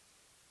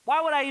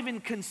 Why would I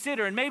even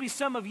consider? And maybe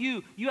some of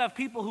you have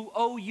people who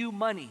owe you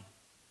money.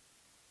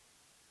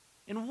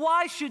 And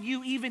why should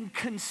you even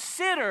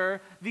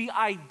consider the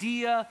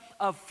idea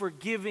of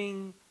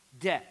forgiving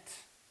debt?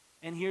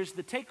 And here's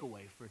the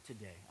takeaway for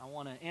today. I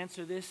want to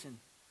answer this. And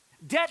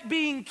debt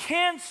being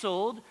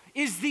canceled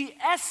is the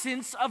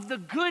essence of the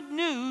good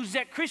news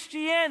that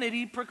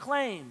Christianity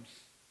proclaims.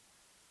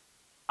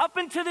 Up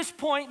until this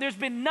point, there's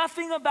been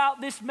nothing about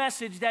this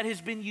message that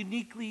has been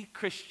uniquely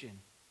Christian.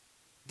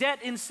 Debt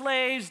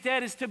enslaves,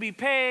 debt is to be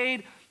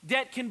paid,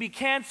 debt can be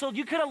canceled.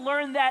 You could have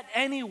learned that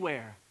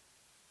anywhere.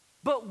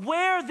 But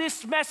where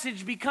this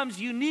message becomes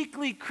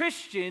uniquely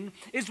Christian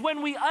is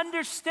when we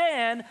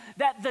understand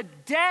that the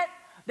debt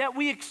that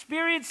we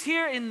experience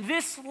here in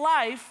this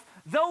life,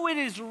 though it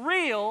is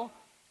real,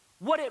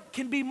 what it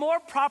can be more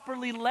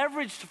properly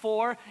leveraged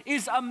for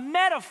is a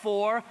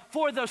metaphor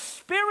for the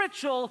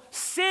spiritual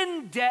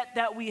sin debt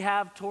that we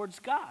have towards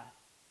God.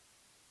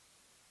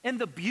 And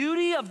the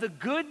beauty of the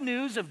good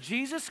news of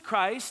Jesus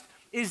Christ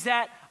is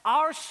that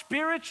our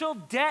spiritual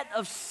debt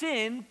of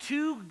sin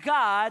to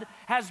God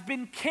has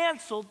been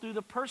canceled through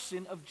the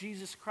person of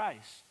Jesus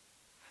Christ.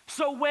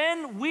 So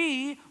when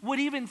we would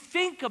even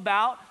think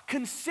about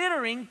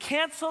considering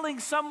canceling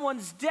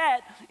someone's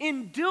debt,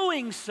 in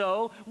doing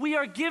so, we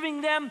are giving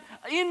them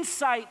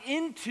insight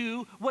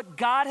into what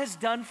God has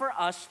done for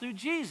us through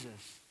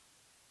Jesus.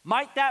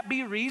 Might that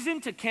be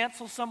reason to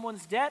cancel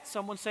someone's debt?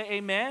 Someone say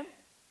amen.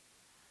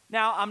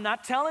 Now, I'm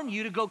not telling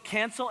you to go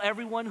cancel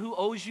everyone who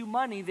owes you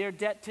money their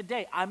debt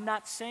today. I'm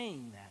not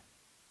saying that.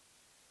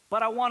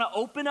 But I want to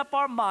open up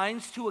our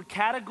minds to a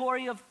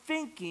category of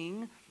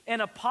thinking and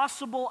a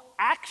possible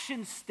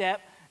action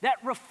step that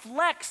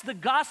reflects the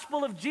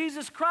gospel of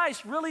Jesus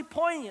Christ really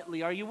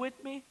poignantly. Are you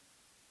with me?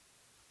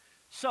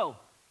 So,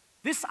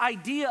 this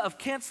idea of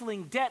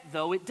canceling debt,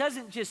 though, it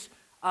doesn't just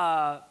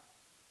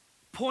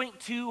point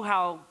to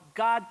how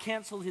God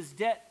canceled his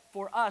debt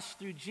for us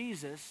through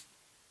Jesus.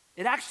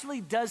 It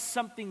actually does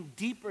something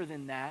deeper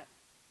than that.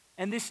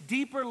 And this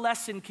deeper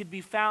lesson could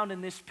be found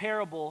in this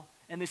parable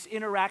and this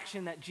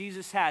interaction that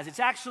Jesus has. It's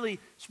actually,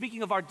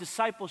 speaking of our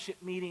discipleship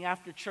meeting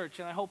after church,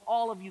 and I hope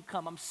all of you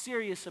come. I'm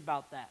serious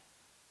about that.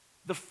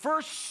 The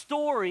first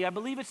story, I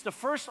believe it's the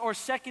first or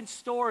second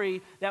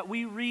story that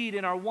we read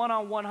in our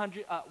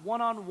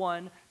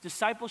one-on-one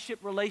discipleship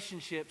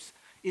relationships,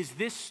 is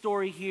this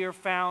story here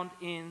found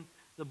in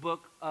the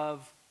book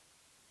of,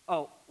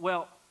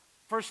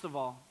 first of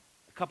all,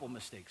 a couple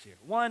mistakes here.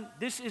 One,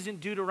 this isn't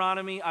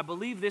Deuteronomy. I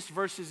believe this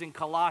verse is in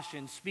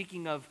Colossians,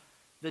 speaking of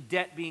the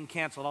debt being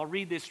canceled. I'll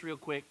read this real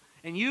quick.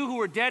 And you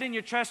who are dead in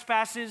your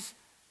trespasses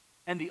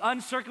and the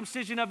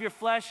uncircumcision of your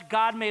flesh,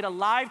 God made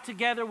alive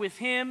together with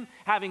him,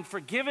 having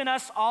forgiven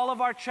us all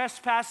of our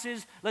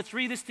trespasses. Let's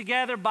read this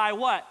together. By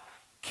what?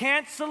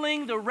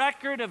 Canceling the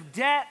record of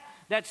debt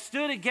that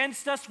stood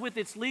against us with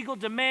its legal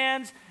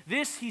demands.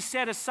 This he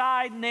set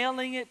aside,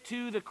 nailing it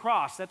to the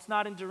cross. That's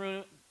not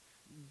in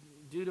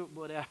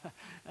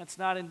that's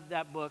not in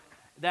that book.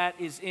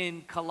 That is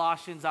in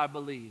Colossians, I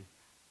believe.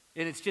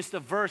 And it's just a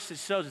verse that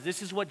shows us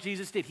this is what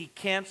Jesus did. He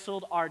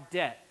canceled our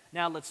debt.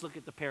 Now let's look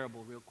at the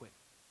parable real quick.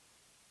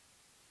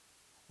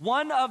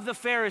 One of the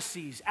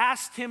Pharisees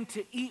asked him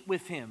to eat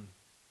with him.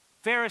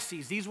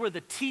 Pharisees, these were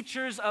the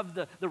teachers of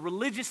the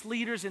religious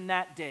leaders in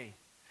that day.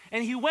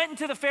 And he went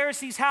into the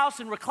Pharisee's house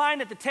and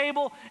reclined at the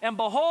table, and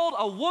behold,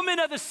 a woman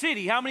of the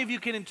city. How many of you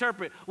can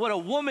interpret what a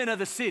woman of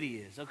the city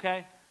is,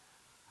 okay?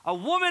 A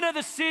woman of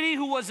the city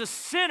who was a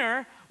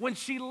sinner, when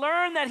she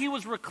learned that he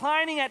was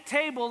reclining at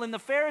table in the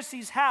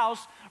Pharisee's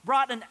house,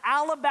 brought an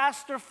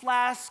alabaster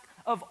flask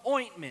of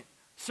ointment,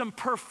 some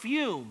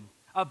perfume,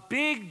 a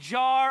big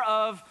jar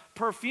of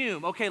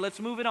perfume. Okay, let's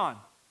move it on.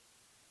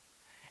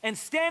 And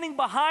standing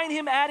behind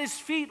him at his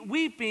feet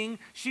weeping,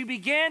 she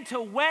began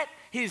to wet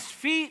his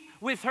feet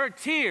with her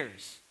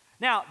tears.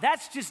 Now,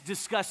 that's just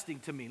disgusting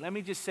to me. Let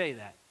me just say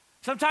that.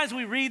 Sometimes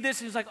we read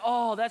this and it's like,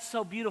 oh, that's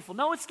so beautiful.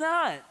 No, it's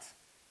not.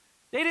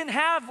 They didn't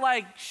have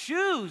like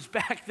shoes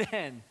back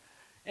then.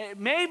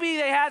 Maybe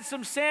they had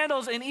some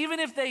sandals, and even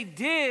if they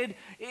did,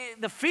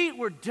 the feet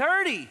were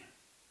dirty.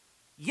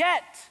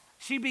 Yet,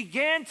 she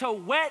began to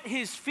wet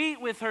his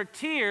feet with her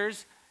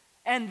tears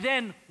and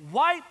then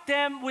wiped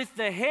them with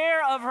the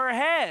hair of her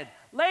head.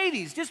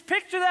 Ladies, just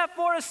picture that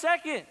for a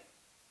second.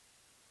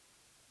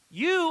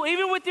 You,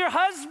 even with your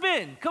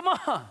husband, come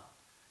on,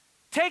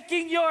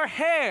 taking your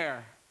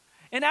hair,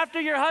 and after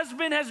your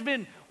husband has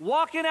been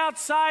walking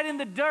outside in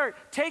the dirt,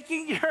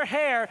 taking your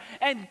hair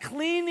and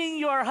cleaning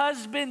your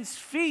husband's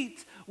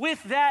feet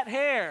with that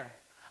hair.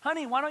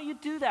 Honey, why don't you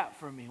do that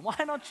for me? Why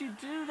don't you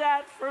do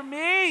that for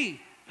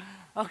me?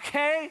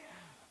 Okay?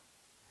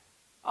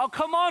 Oh,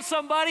 come on,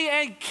 somebody,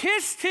 and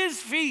kissed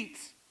his feet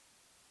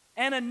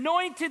and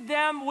anointed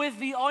them with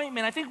the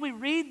ointment. I think we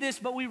read this,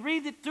 but we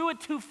read it through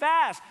it too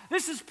fast.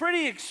 This is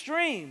pretty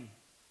extreme.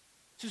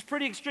 This is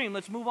pretty extreme.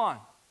 Let's move on.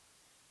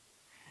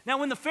 Now,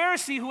 when the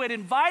Pharisee who had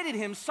invited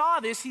him saw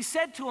this, he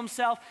said to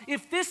himself,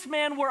 if this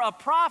man were a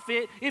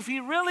prophet, if he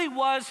really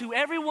was who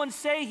everyone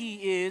say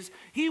he is,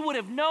 he would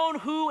have known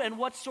who and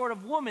what sort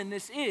of woman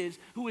this is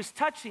who is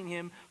touching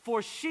him,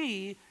 for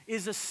she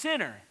is a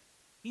sinner.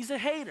 He's a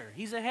hater.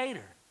 He's a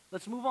hater.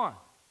 Let's move on.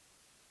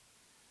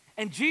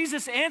 And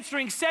Jesus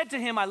answering said to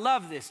him, I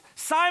love this,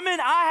 Simon,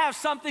 I have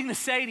something to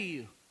say to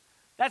you.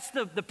 That's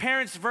the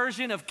parents'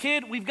 version of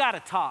kid, we've got to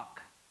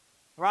talk,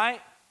 right?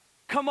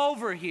 Come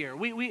over here.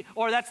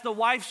 Or that's the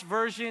wife's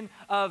version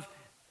of,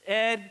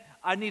 Ed,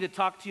 I need to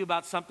talk to you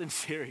about something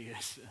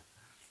serious.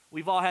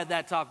 We've all had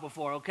that talk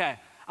before. Okay,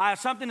 I have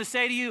something to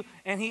say to you.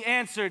 And he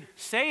answered,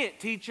 say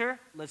it, teacher.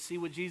 Let's see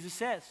what Jesus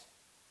says.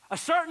 A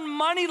certain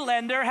money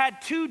lender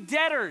had two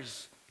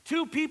debtors,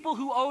 two people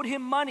who owed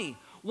him money.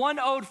 One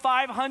owed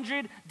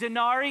 500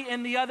 denarii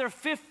and the other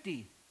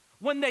 50.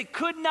 When they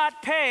could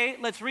not pay,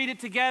 let's read it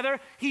together,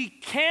 he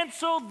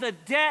canceled the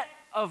debt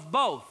of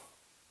both.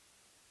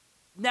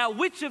 Now,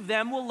 which of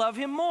them will love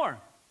him more?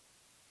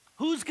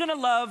 Who's going to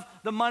love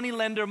the money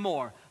lender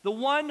more? The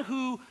one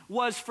who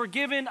was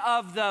forgiven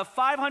of the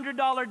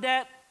 $500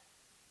 debt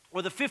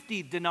or the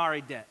 50 denarii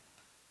debt?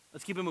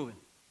 Let's keep it moving.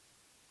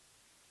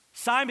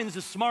 Simon's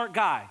a smart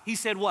guy. He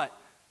said what?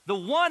 The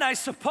one, I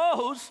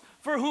suppose,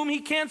 for whom he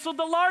canceled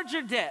the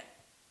larger debt.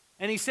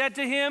 And he said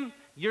to him,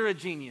 you're a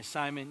genius,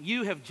 Simon.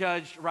 You have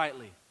judged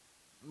rightly.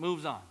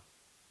 Moves on.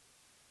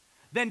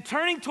 Then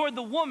turning toward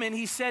the woman,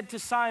 he said to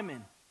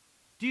Simon,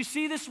 do you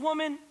see this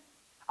woman?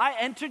 I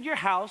entered your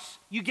house.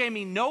 You gave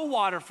me no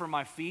water for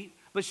my feet,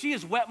 but she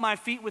has wet my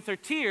feet with her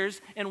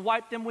tears and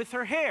wiped them with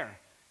her hair.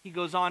 He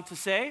goes on to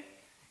say,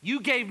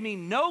 you gave me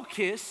no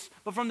kiss,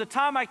 but from the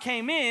time I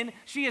came in,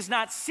 she has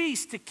not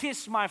ceased to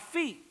kiss my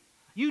feet.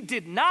 You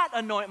did not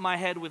anoint my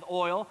head with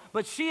oil,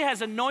 but she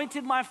has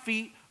anointed my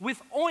feet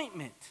with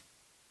ointment.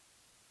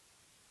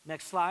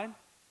 Next slide.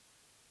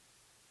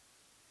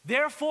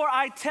 Therefore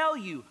I tell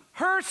you,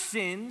 her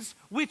sins,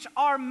 which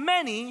are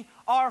many,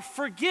 are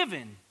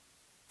forgiven,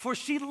 for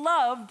she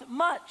loved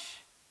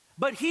much.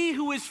 But he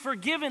who is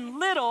forgiven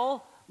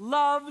little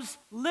loves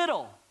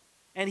little.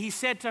 And he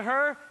said to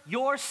her,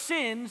 your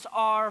sins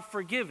are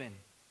forgiven.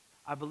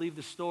 I believe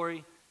the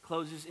story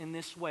closes in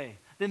this way.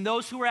 Then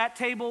those who were at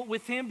table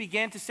with him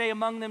began to say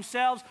among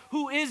themselves,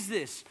 who is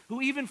this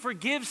who even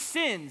forgives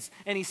sins?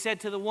 And he said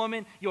to the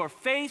woman, your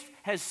faith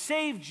has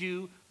saved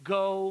you.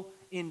 Go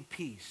in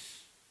peace.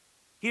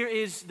 Here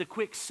is the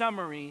quick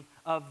summary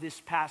of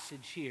this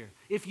passage here.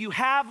 If you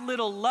have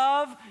little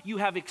love, you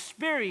have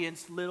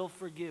experienced little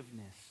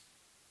forgiveness.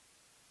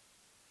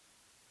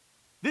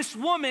 This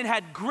woman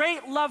had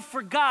great love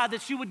for God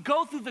that she would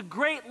go through the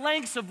great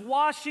lengths of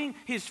washing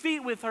his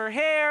feet with her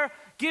hair,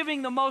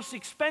 giving the most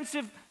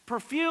expensive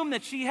perfume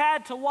that she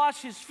had to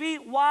wash his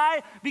feet.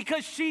 Why?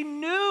 Because she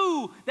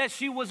knew that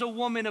she was a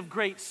woman of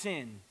great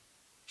sin.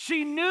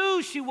 She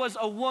knew she was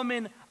a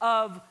woman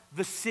of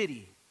the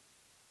city.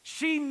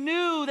 She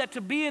knew that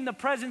to be in the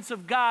presence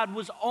of God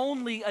was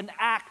only an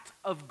act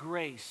of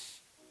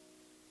grace.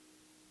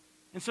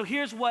 And so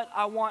here's what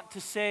I want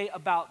to say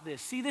about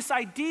this. See, this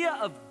idea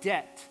of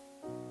debt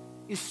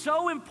is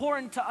so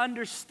important to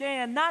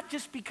understand, not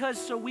just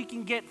because so we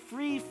can get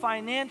free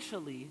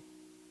financially,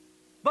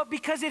 but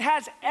because it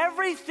has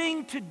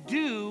everything to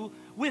do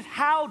with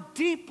how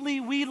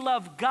deeply we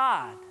love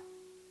God.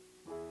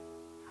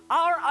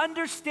 Our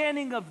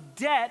understanding of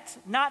debt,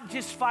 not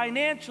just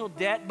financial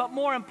debt, but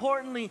more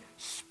importantly,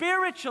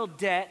 spiritual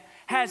debt,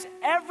 has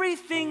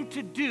everything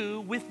to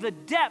do with the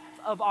depth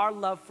of our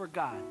love for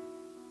God.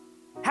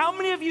 How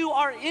many of you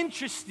are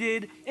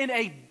interested in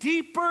a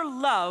deeper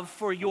love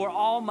for your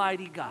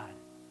Almighty God?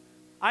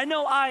 I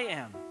know I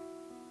am.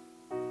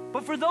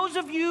 But for those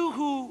of you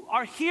who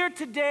are here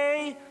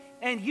today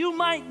and you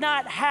might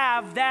not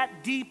have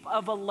that deep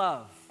of a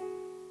love,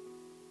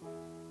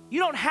 you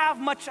don't have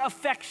much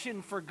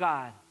affection for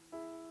God.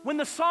 When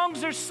the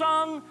songs are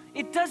sung,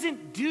 it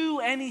doesn't do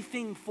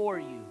anything for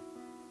you.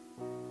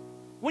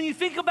 When you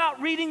think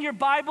about reading your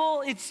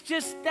Bible,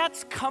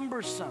 that's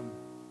cumbersome.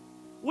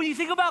 When you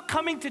think about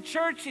coming to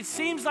church, it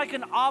seems like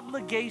an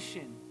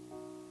obligation.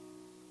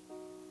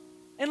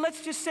 And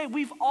let's just say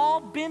we've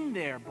all been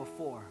there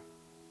before.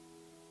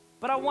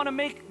 But I want to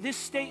make this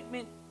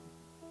statement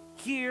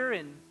here,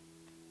 and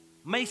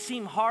may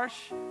seem harsh,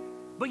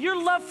 but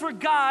your love for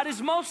God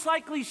is most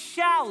likely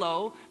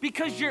shallow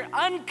because you're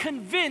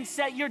unconvinced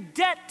that your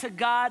debt to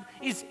God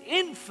is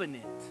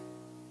infinite.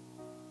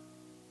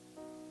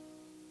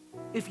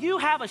 If you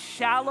have a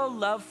shallow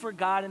love for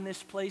God in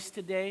this place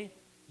today,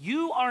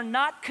 you are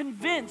not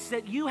convinced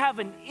that you have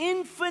an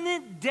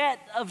infinite debt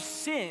of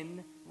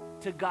sin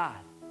to God.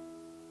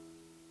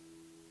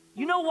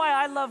 You know why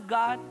I love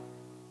God?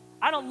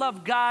 I don't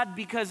love God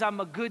because I'm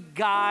a good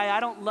guy. I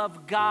don't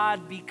love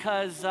God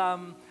because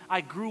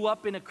I grew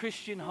up in a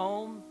Christian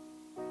home.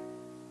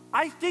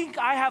 I think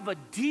I have a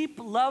deep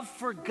love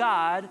for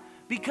God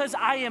because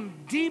I am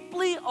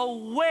deeply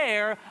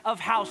aware of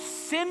how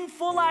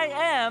sinful I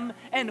am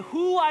and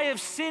who I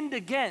have sinned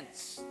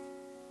against.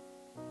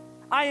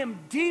 I am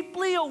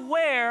deeply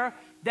aware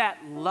that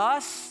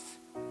lust,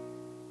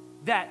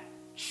 that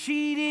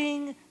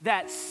cheating,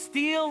 that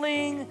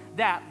stealing,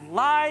 that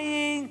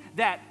lying,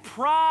 that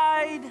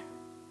pride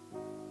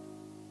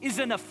is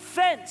an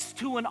offense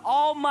to an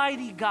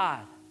almighty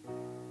God.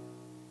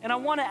 And I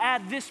want to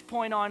add this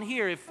point on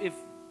here if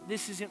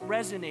this isn't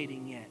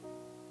resonating yet.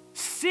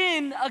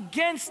 Sin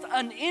against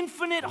an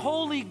infinite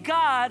holy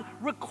God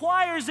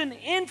requires an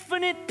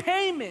infinite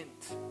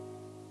payment.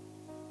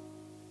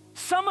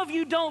 Some of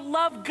you don't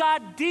love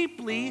God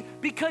deeply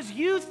because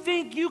you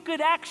think you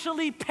could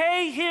actually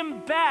pay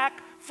him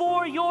back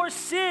for your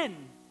sin.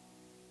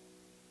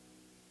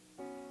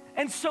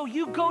 And so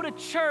you go to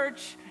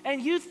church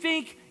and you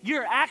think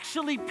you're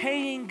actually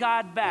paying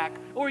God back.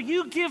 Or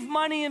you give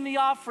money in the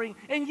offering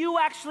and you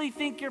actually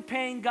think you're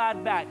paying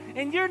God back.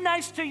 And you're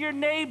nice to your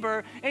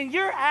neighbor and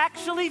you're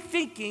actually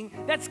thinking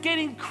that's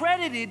getting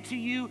credited to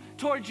you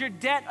towards your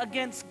debt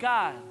against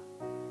God.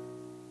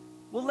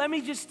 Well, let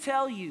me just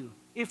tell you,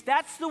 if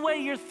that's the way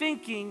you're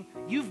thinking,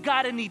 you've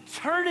got an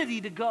eternity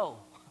to go.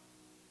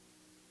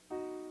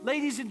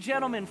 Ladies and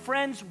gentlemen,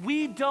 friends,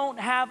 we don't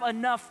have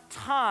enough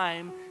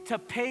time to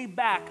pay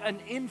back an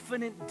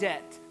infinite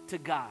debt to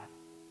God.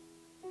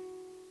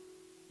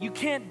 You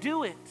can't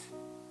do it.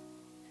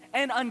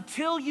 And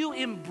until you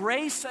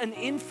embrace an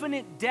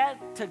infinite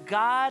debt to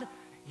God,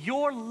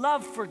 your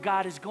love for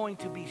God is going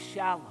to be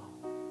shallow.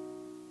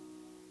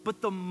 But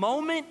the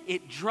moment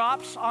it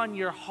drops on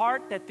your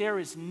heart that there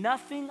is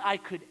nothing I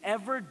could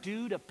ever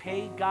do to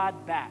pay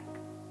God back,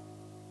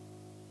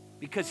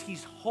 because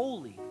he's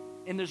holy.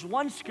 And there's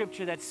one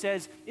scripture that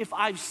says, if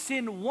I've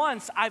sinned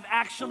once, I've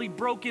actually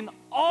broken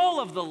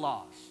all of the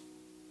laws.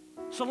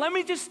 So let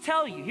me just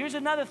tell you, here's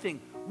another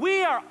thing.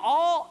 We are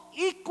all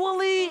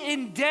equally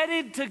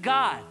indebted to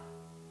God.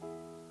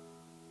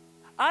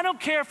 I don't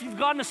care if you've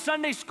gone to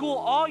Sunday school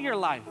all your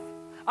life.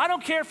 I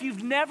don't care if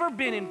you've never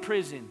been in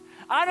prison.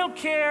 I don't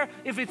care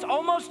if it's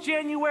almost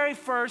January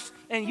 1st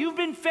and you've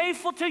been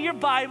faithful to your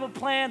Bible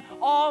plan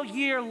all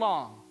year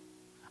long.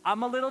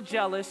 I'm a little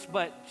jealous,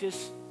 but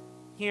just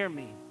hear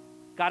me.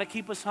 Got to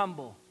keep us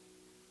humble.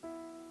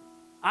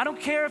 I don't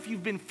care if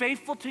you've been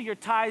faithful to your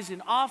tithes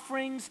and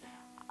offerings,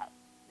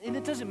 and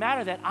it doesn't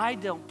matter that I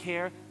don't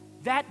care.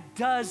 That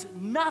does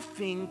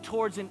nothing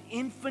towards an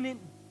infinite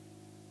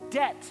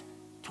debt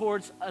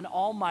towards an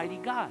almighty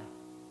God,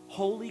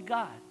 holy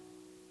God.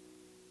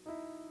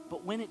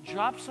 But when it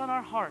drops on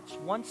our hearts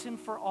once and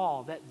for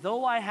all that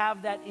though I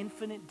have that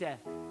infinite debt,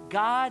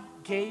 God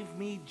gave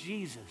me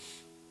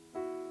Jesus,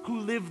 who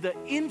lived the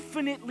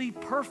infinitely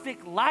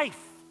perfect life,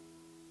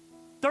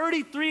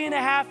 33 and a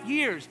half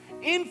years,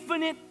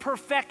 infinite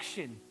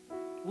perfection,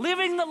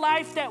 living the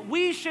life that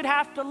we should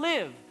have to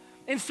live.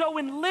 And so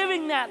in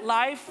living that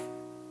life,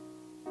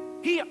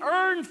 He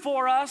earned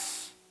for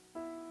us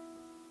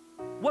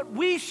what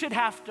we should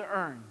have to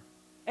earn.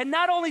 And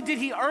not only did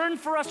he earn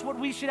for us what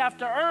we should have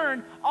to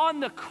earn, on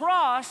the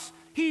cross,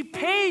 he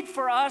paid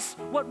for us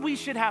what we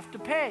should have to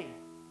pay.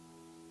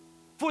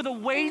 For the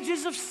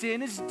wages of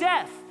sin is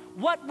death.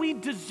 What we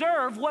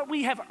deserve, what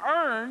we have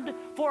earned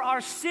for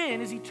our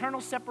sin is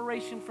eternal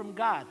separation from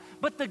God.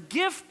 But the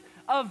gift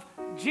of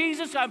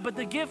Jesus, but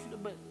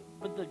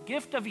the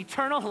gift of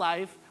eternal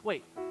life,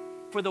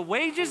 for the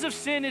wages of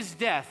sin is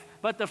death,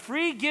 but the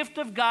free gift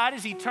of God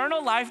is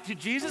eternal life to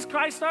Jesus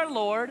Christ our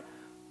Lord.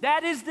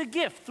 That is the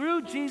gift.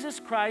 Through Jesus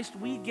Christ,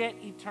 we get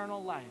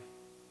eternal life.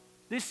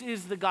 This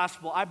is the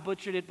gospel. I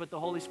butchered it, but the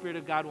Holy Spirit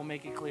of God will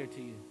make it clear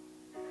to you.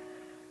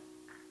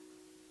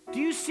 Do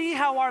you see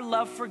how our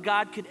love for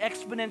God could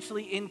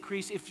exponentially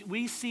increase if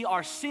we see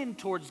our sin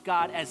towards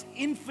God as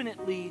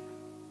infinitely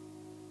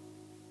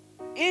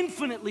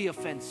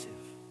offensive?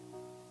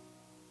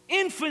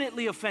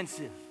 Infinitely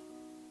offensive.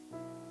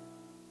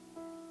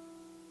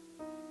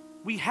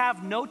 We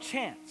have no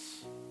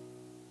chance.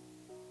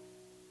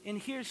 And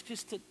here's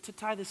just to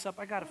tie this up,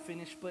 I gotta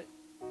finish, but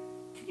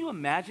can you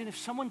imagine if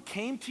someone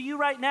came to you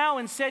right now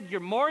and said,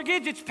 your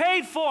mortgage, it's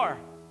paid for.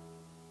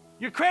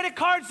 Your credit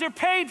cards, they're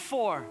paid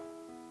for.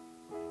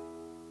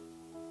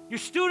 Your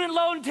student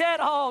loan debt,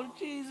 oh,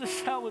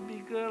 Jesus, that would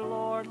be good,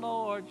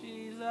 Lord,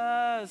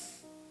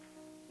 Jesus.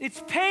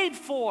 It's paid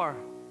for.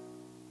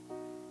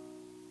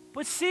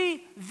 But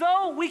see,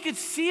 though we could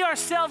see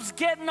ourselves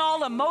getting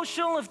all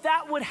emotional if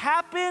that would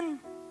happen,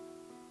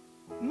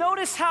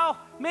 notice how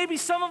maybe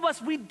some of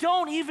us, we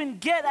don't even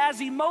get as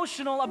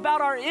emotional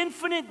about our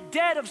infinite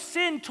debt of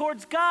sin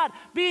towards God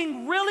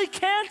being really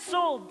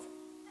canceled.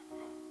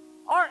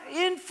 Our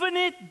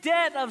infinite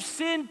debt of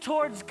sin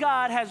towards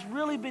God has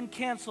really been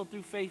canceled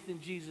through faith in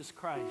Jesus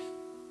Christ.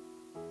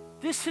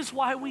 This is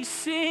why we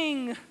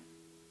sing.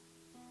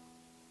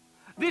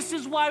 This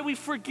is why we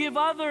forgive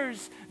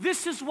others.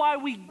 This is why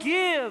we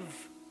give.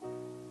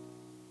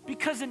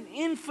 Because an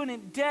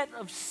infinite debt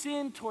of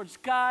sin towards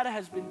God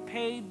has been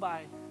paid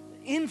by the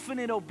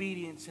infinite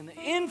obedience and the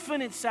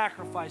infinite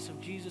sacrifice of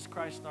Jesus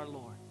Christ our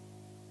Lord.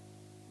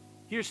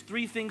 Here's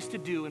 3 things to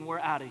do and we're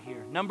out of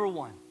here. Number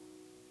 1.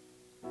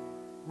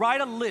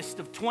 Write a list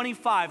of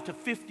 25 to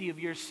 50 of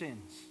your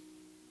sins.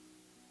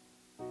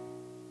 Oh,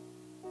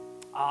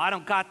 I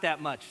don't got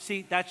that much.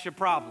 See, that's your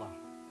problem.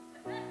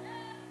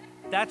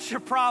 That's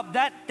your problem.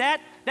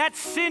 That's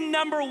sin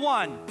number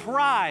 1,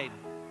 pride.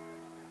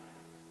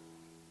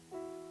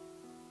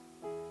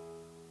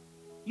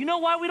 You know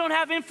why we don't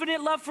have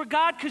infinite love for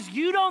God? Because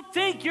you don't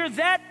think you're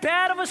that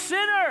bad of a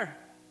sinner.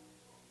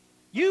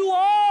 You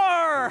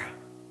are.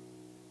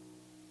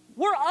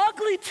 We're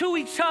ugly to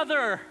each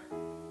other.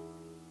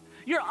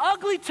 You're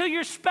ugly to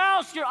your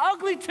spouse. You're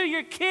ugly to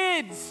your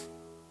kids.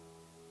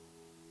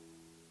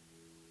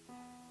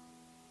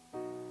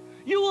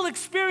 You will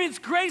experience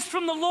grace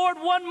from the Lord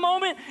one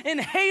moment and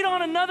hate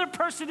on another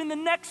person in the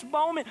next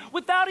moment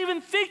without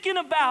even thinking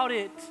about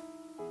it.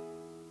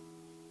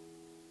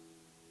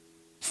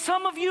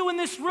 Some of you in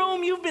this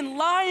room, you've been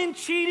lying,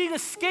 cheating,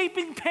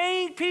 escaping,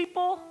 paying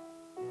people,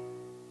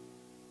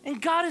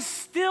 and God has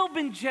still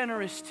been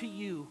generous to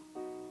you.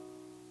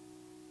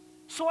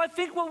 So I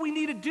think what we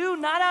need to do,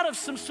 not out of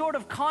some sort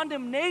of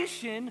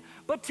condemnation,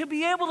 but to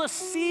be able to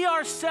see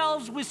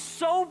ourselves with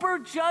sober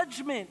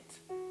judgment.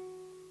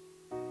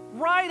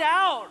 Write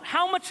out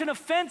how much an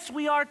offense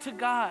we are to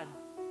God.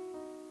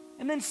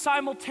 And then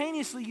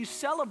simultaneously you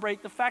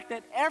celebrate the fact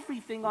that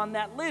everything on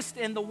that list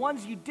and the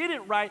ones you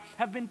didn't write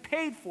have been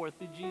paid for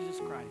through Jesus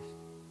Christ.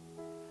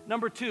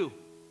 Number 2,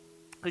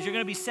 because you're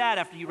going to be sad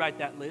after you write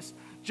that list,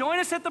 join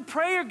us at the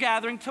prayer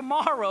gathering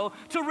tomorrow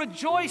to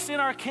rejoice in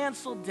our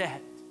canceled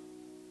debt.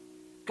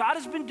 God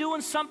has been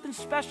doing something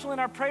special in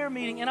our prayer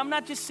meeting, and I'm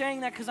not just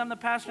saying that because I'm the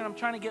pastor and I'm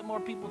trying to get more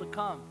people to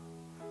come.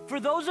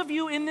 For those of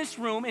you in this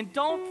room, and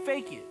don't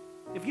fake it.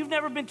 If you've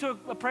never been to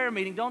a prayer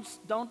meeting, don't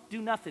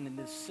do nothing in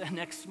this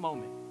next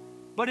moment.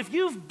 But if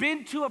you've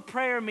been to a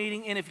prayer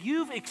meeting and if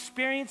you've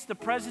experienced the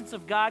presence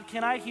of God,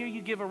 can I hear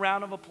you give a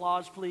round of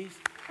applause, please?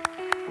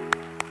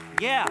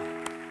 Yeah.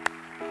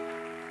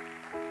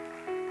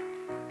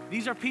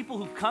 These are people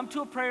who've come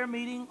to a prayer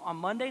meeting on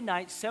Monday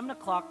night, 7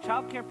 o'clock,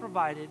 childcare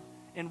provided,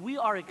 and we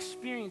are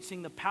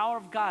experiencing the power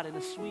of God in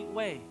a sweet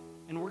way.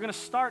 And we're going to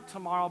start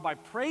tomorrow by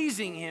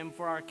praising Him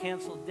for our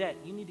canceled debt.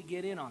 You need to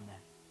get in on that.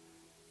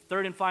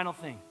 Third and final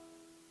thing.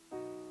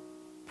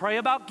 Pray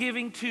about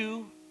giving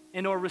to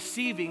and or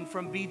receiving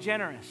from Be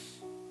Generous.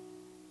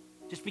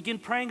 Just begin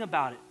praying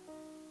about it.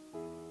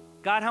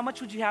 God, how much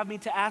would you have me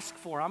to ask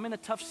for? I'm in a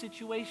tough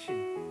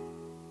situation.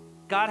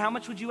 God, how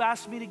much would you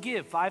ask me to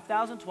give?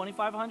 5,000,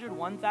 2,500,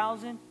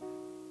 1,000,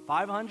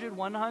 500,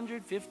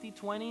 100, 50,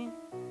 20,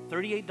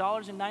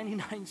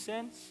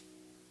 $38.99,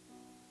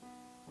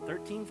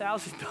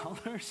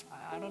 $13,000?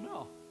 I don't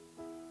know.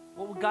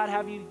 What would God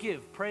have you to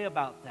give? Pray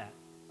about that.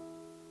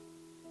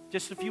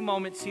 Just a few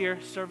moments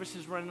here. Service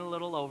is running a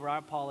little over. I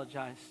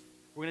apologize.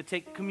 We're going to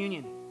take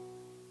communion.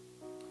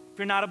 If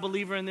you're not a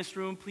believer in this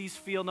room, please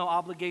feel no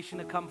obligation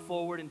to come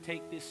forward and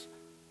take this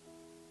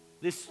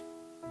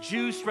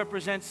Juice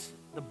represents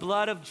the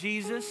blood of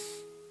Jesus,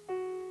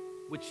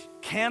 which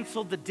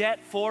canceled the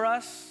debt for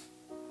us,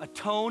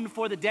 atoned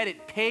for the debt.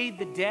 It paid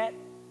the debt.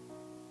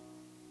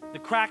 The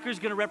cracker is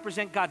going to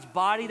represent God's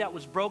body that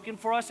was broken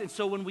for us. And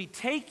so when we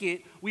take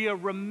it, we are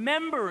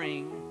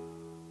remembering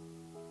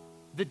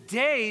the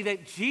day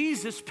that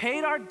Jesus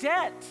paid our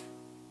debt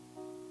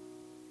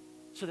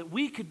so that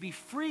we could be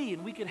free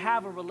and we could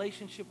have a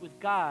relationship with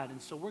God.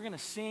 And so we're going to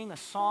sing a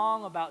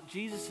song about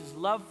Jesus'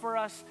 love for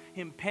us,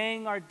 him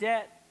paying our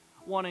debt.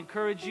 I want to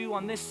encourage you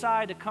on this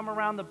side to come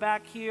around the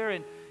back here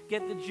and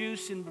get the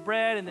juice and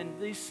bread, and then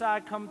this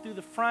side come through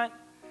the front.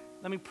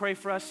 Let me pray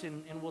for us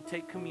and we'll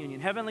take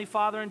communion. Heavenly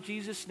Father, in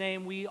Jesus'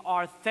 name, we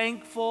are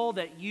thankful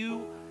that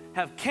you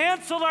have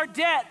canceled our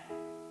debt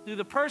through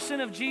the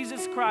person of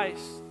Jesus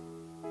Christ.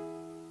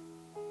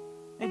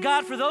 And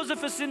God, for those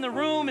of us in the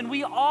room, and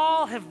we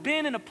all have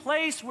been in a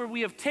place where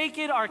we have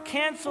taken our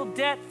canceled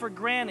debt for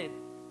granted.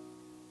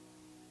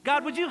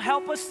 God, would you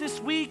help us this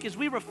week as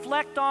we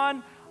reflect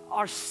on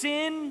our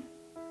sin?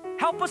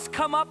 Help us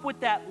come up with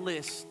that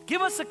list.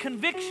 Give us a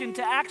conviction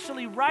to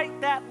actually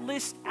write that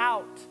list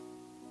out.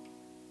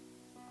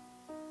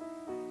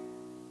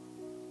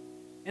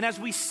 And as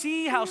we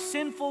see how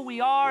sinful we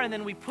are, and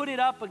then we put it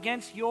up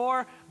against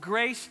your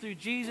grace through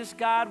Jesus,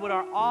 God, would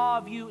our awe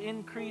of you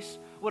increase?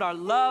 Would our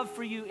love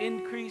for you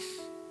increase?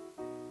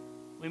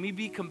 May we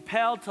be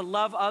compelled to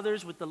love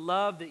others with the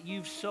love that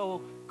you've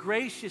so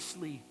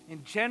graciously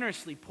and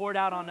generously poured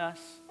out on us.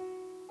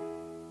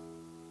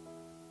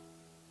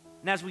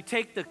 And as we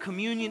take the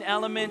communion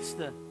elements,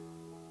 the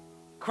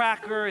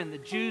cracker and the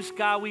juice,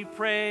 God, we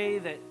pray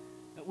that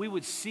we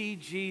would see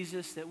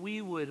Jesus, that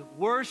we would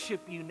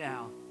worship you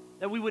now,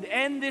 that we would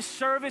end this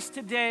service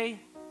today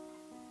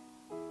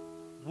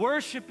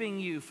worshiping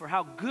you for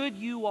how good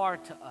you are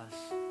to us.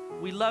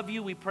 We love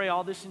you. We pray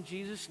all this in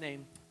Jesus'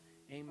 name.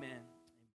 Amen.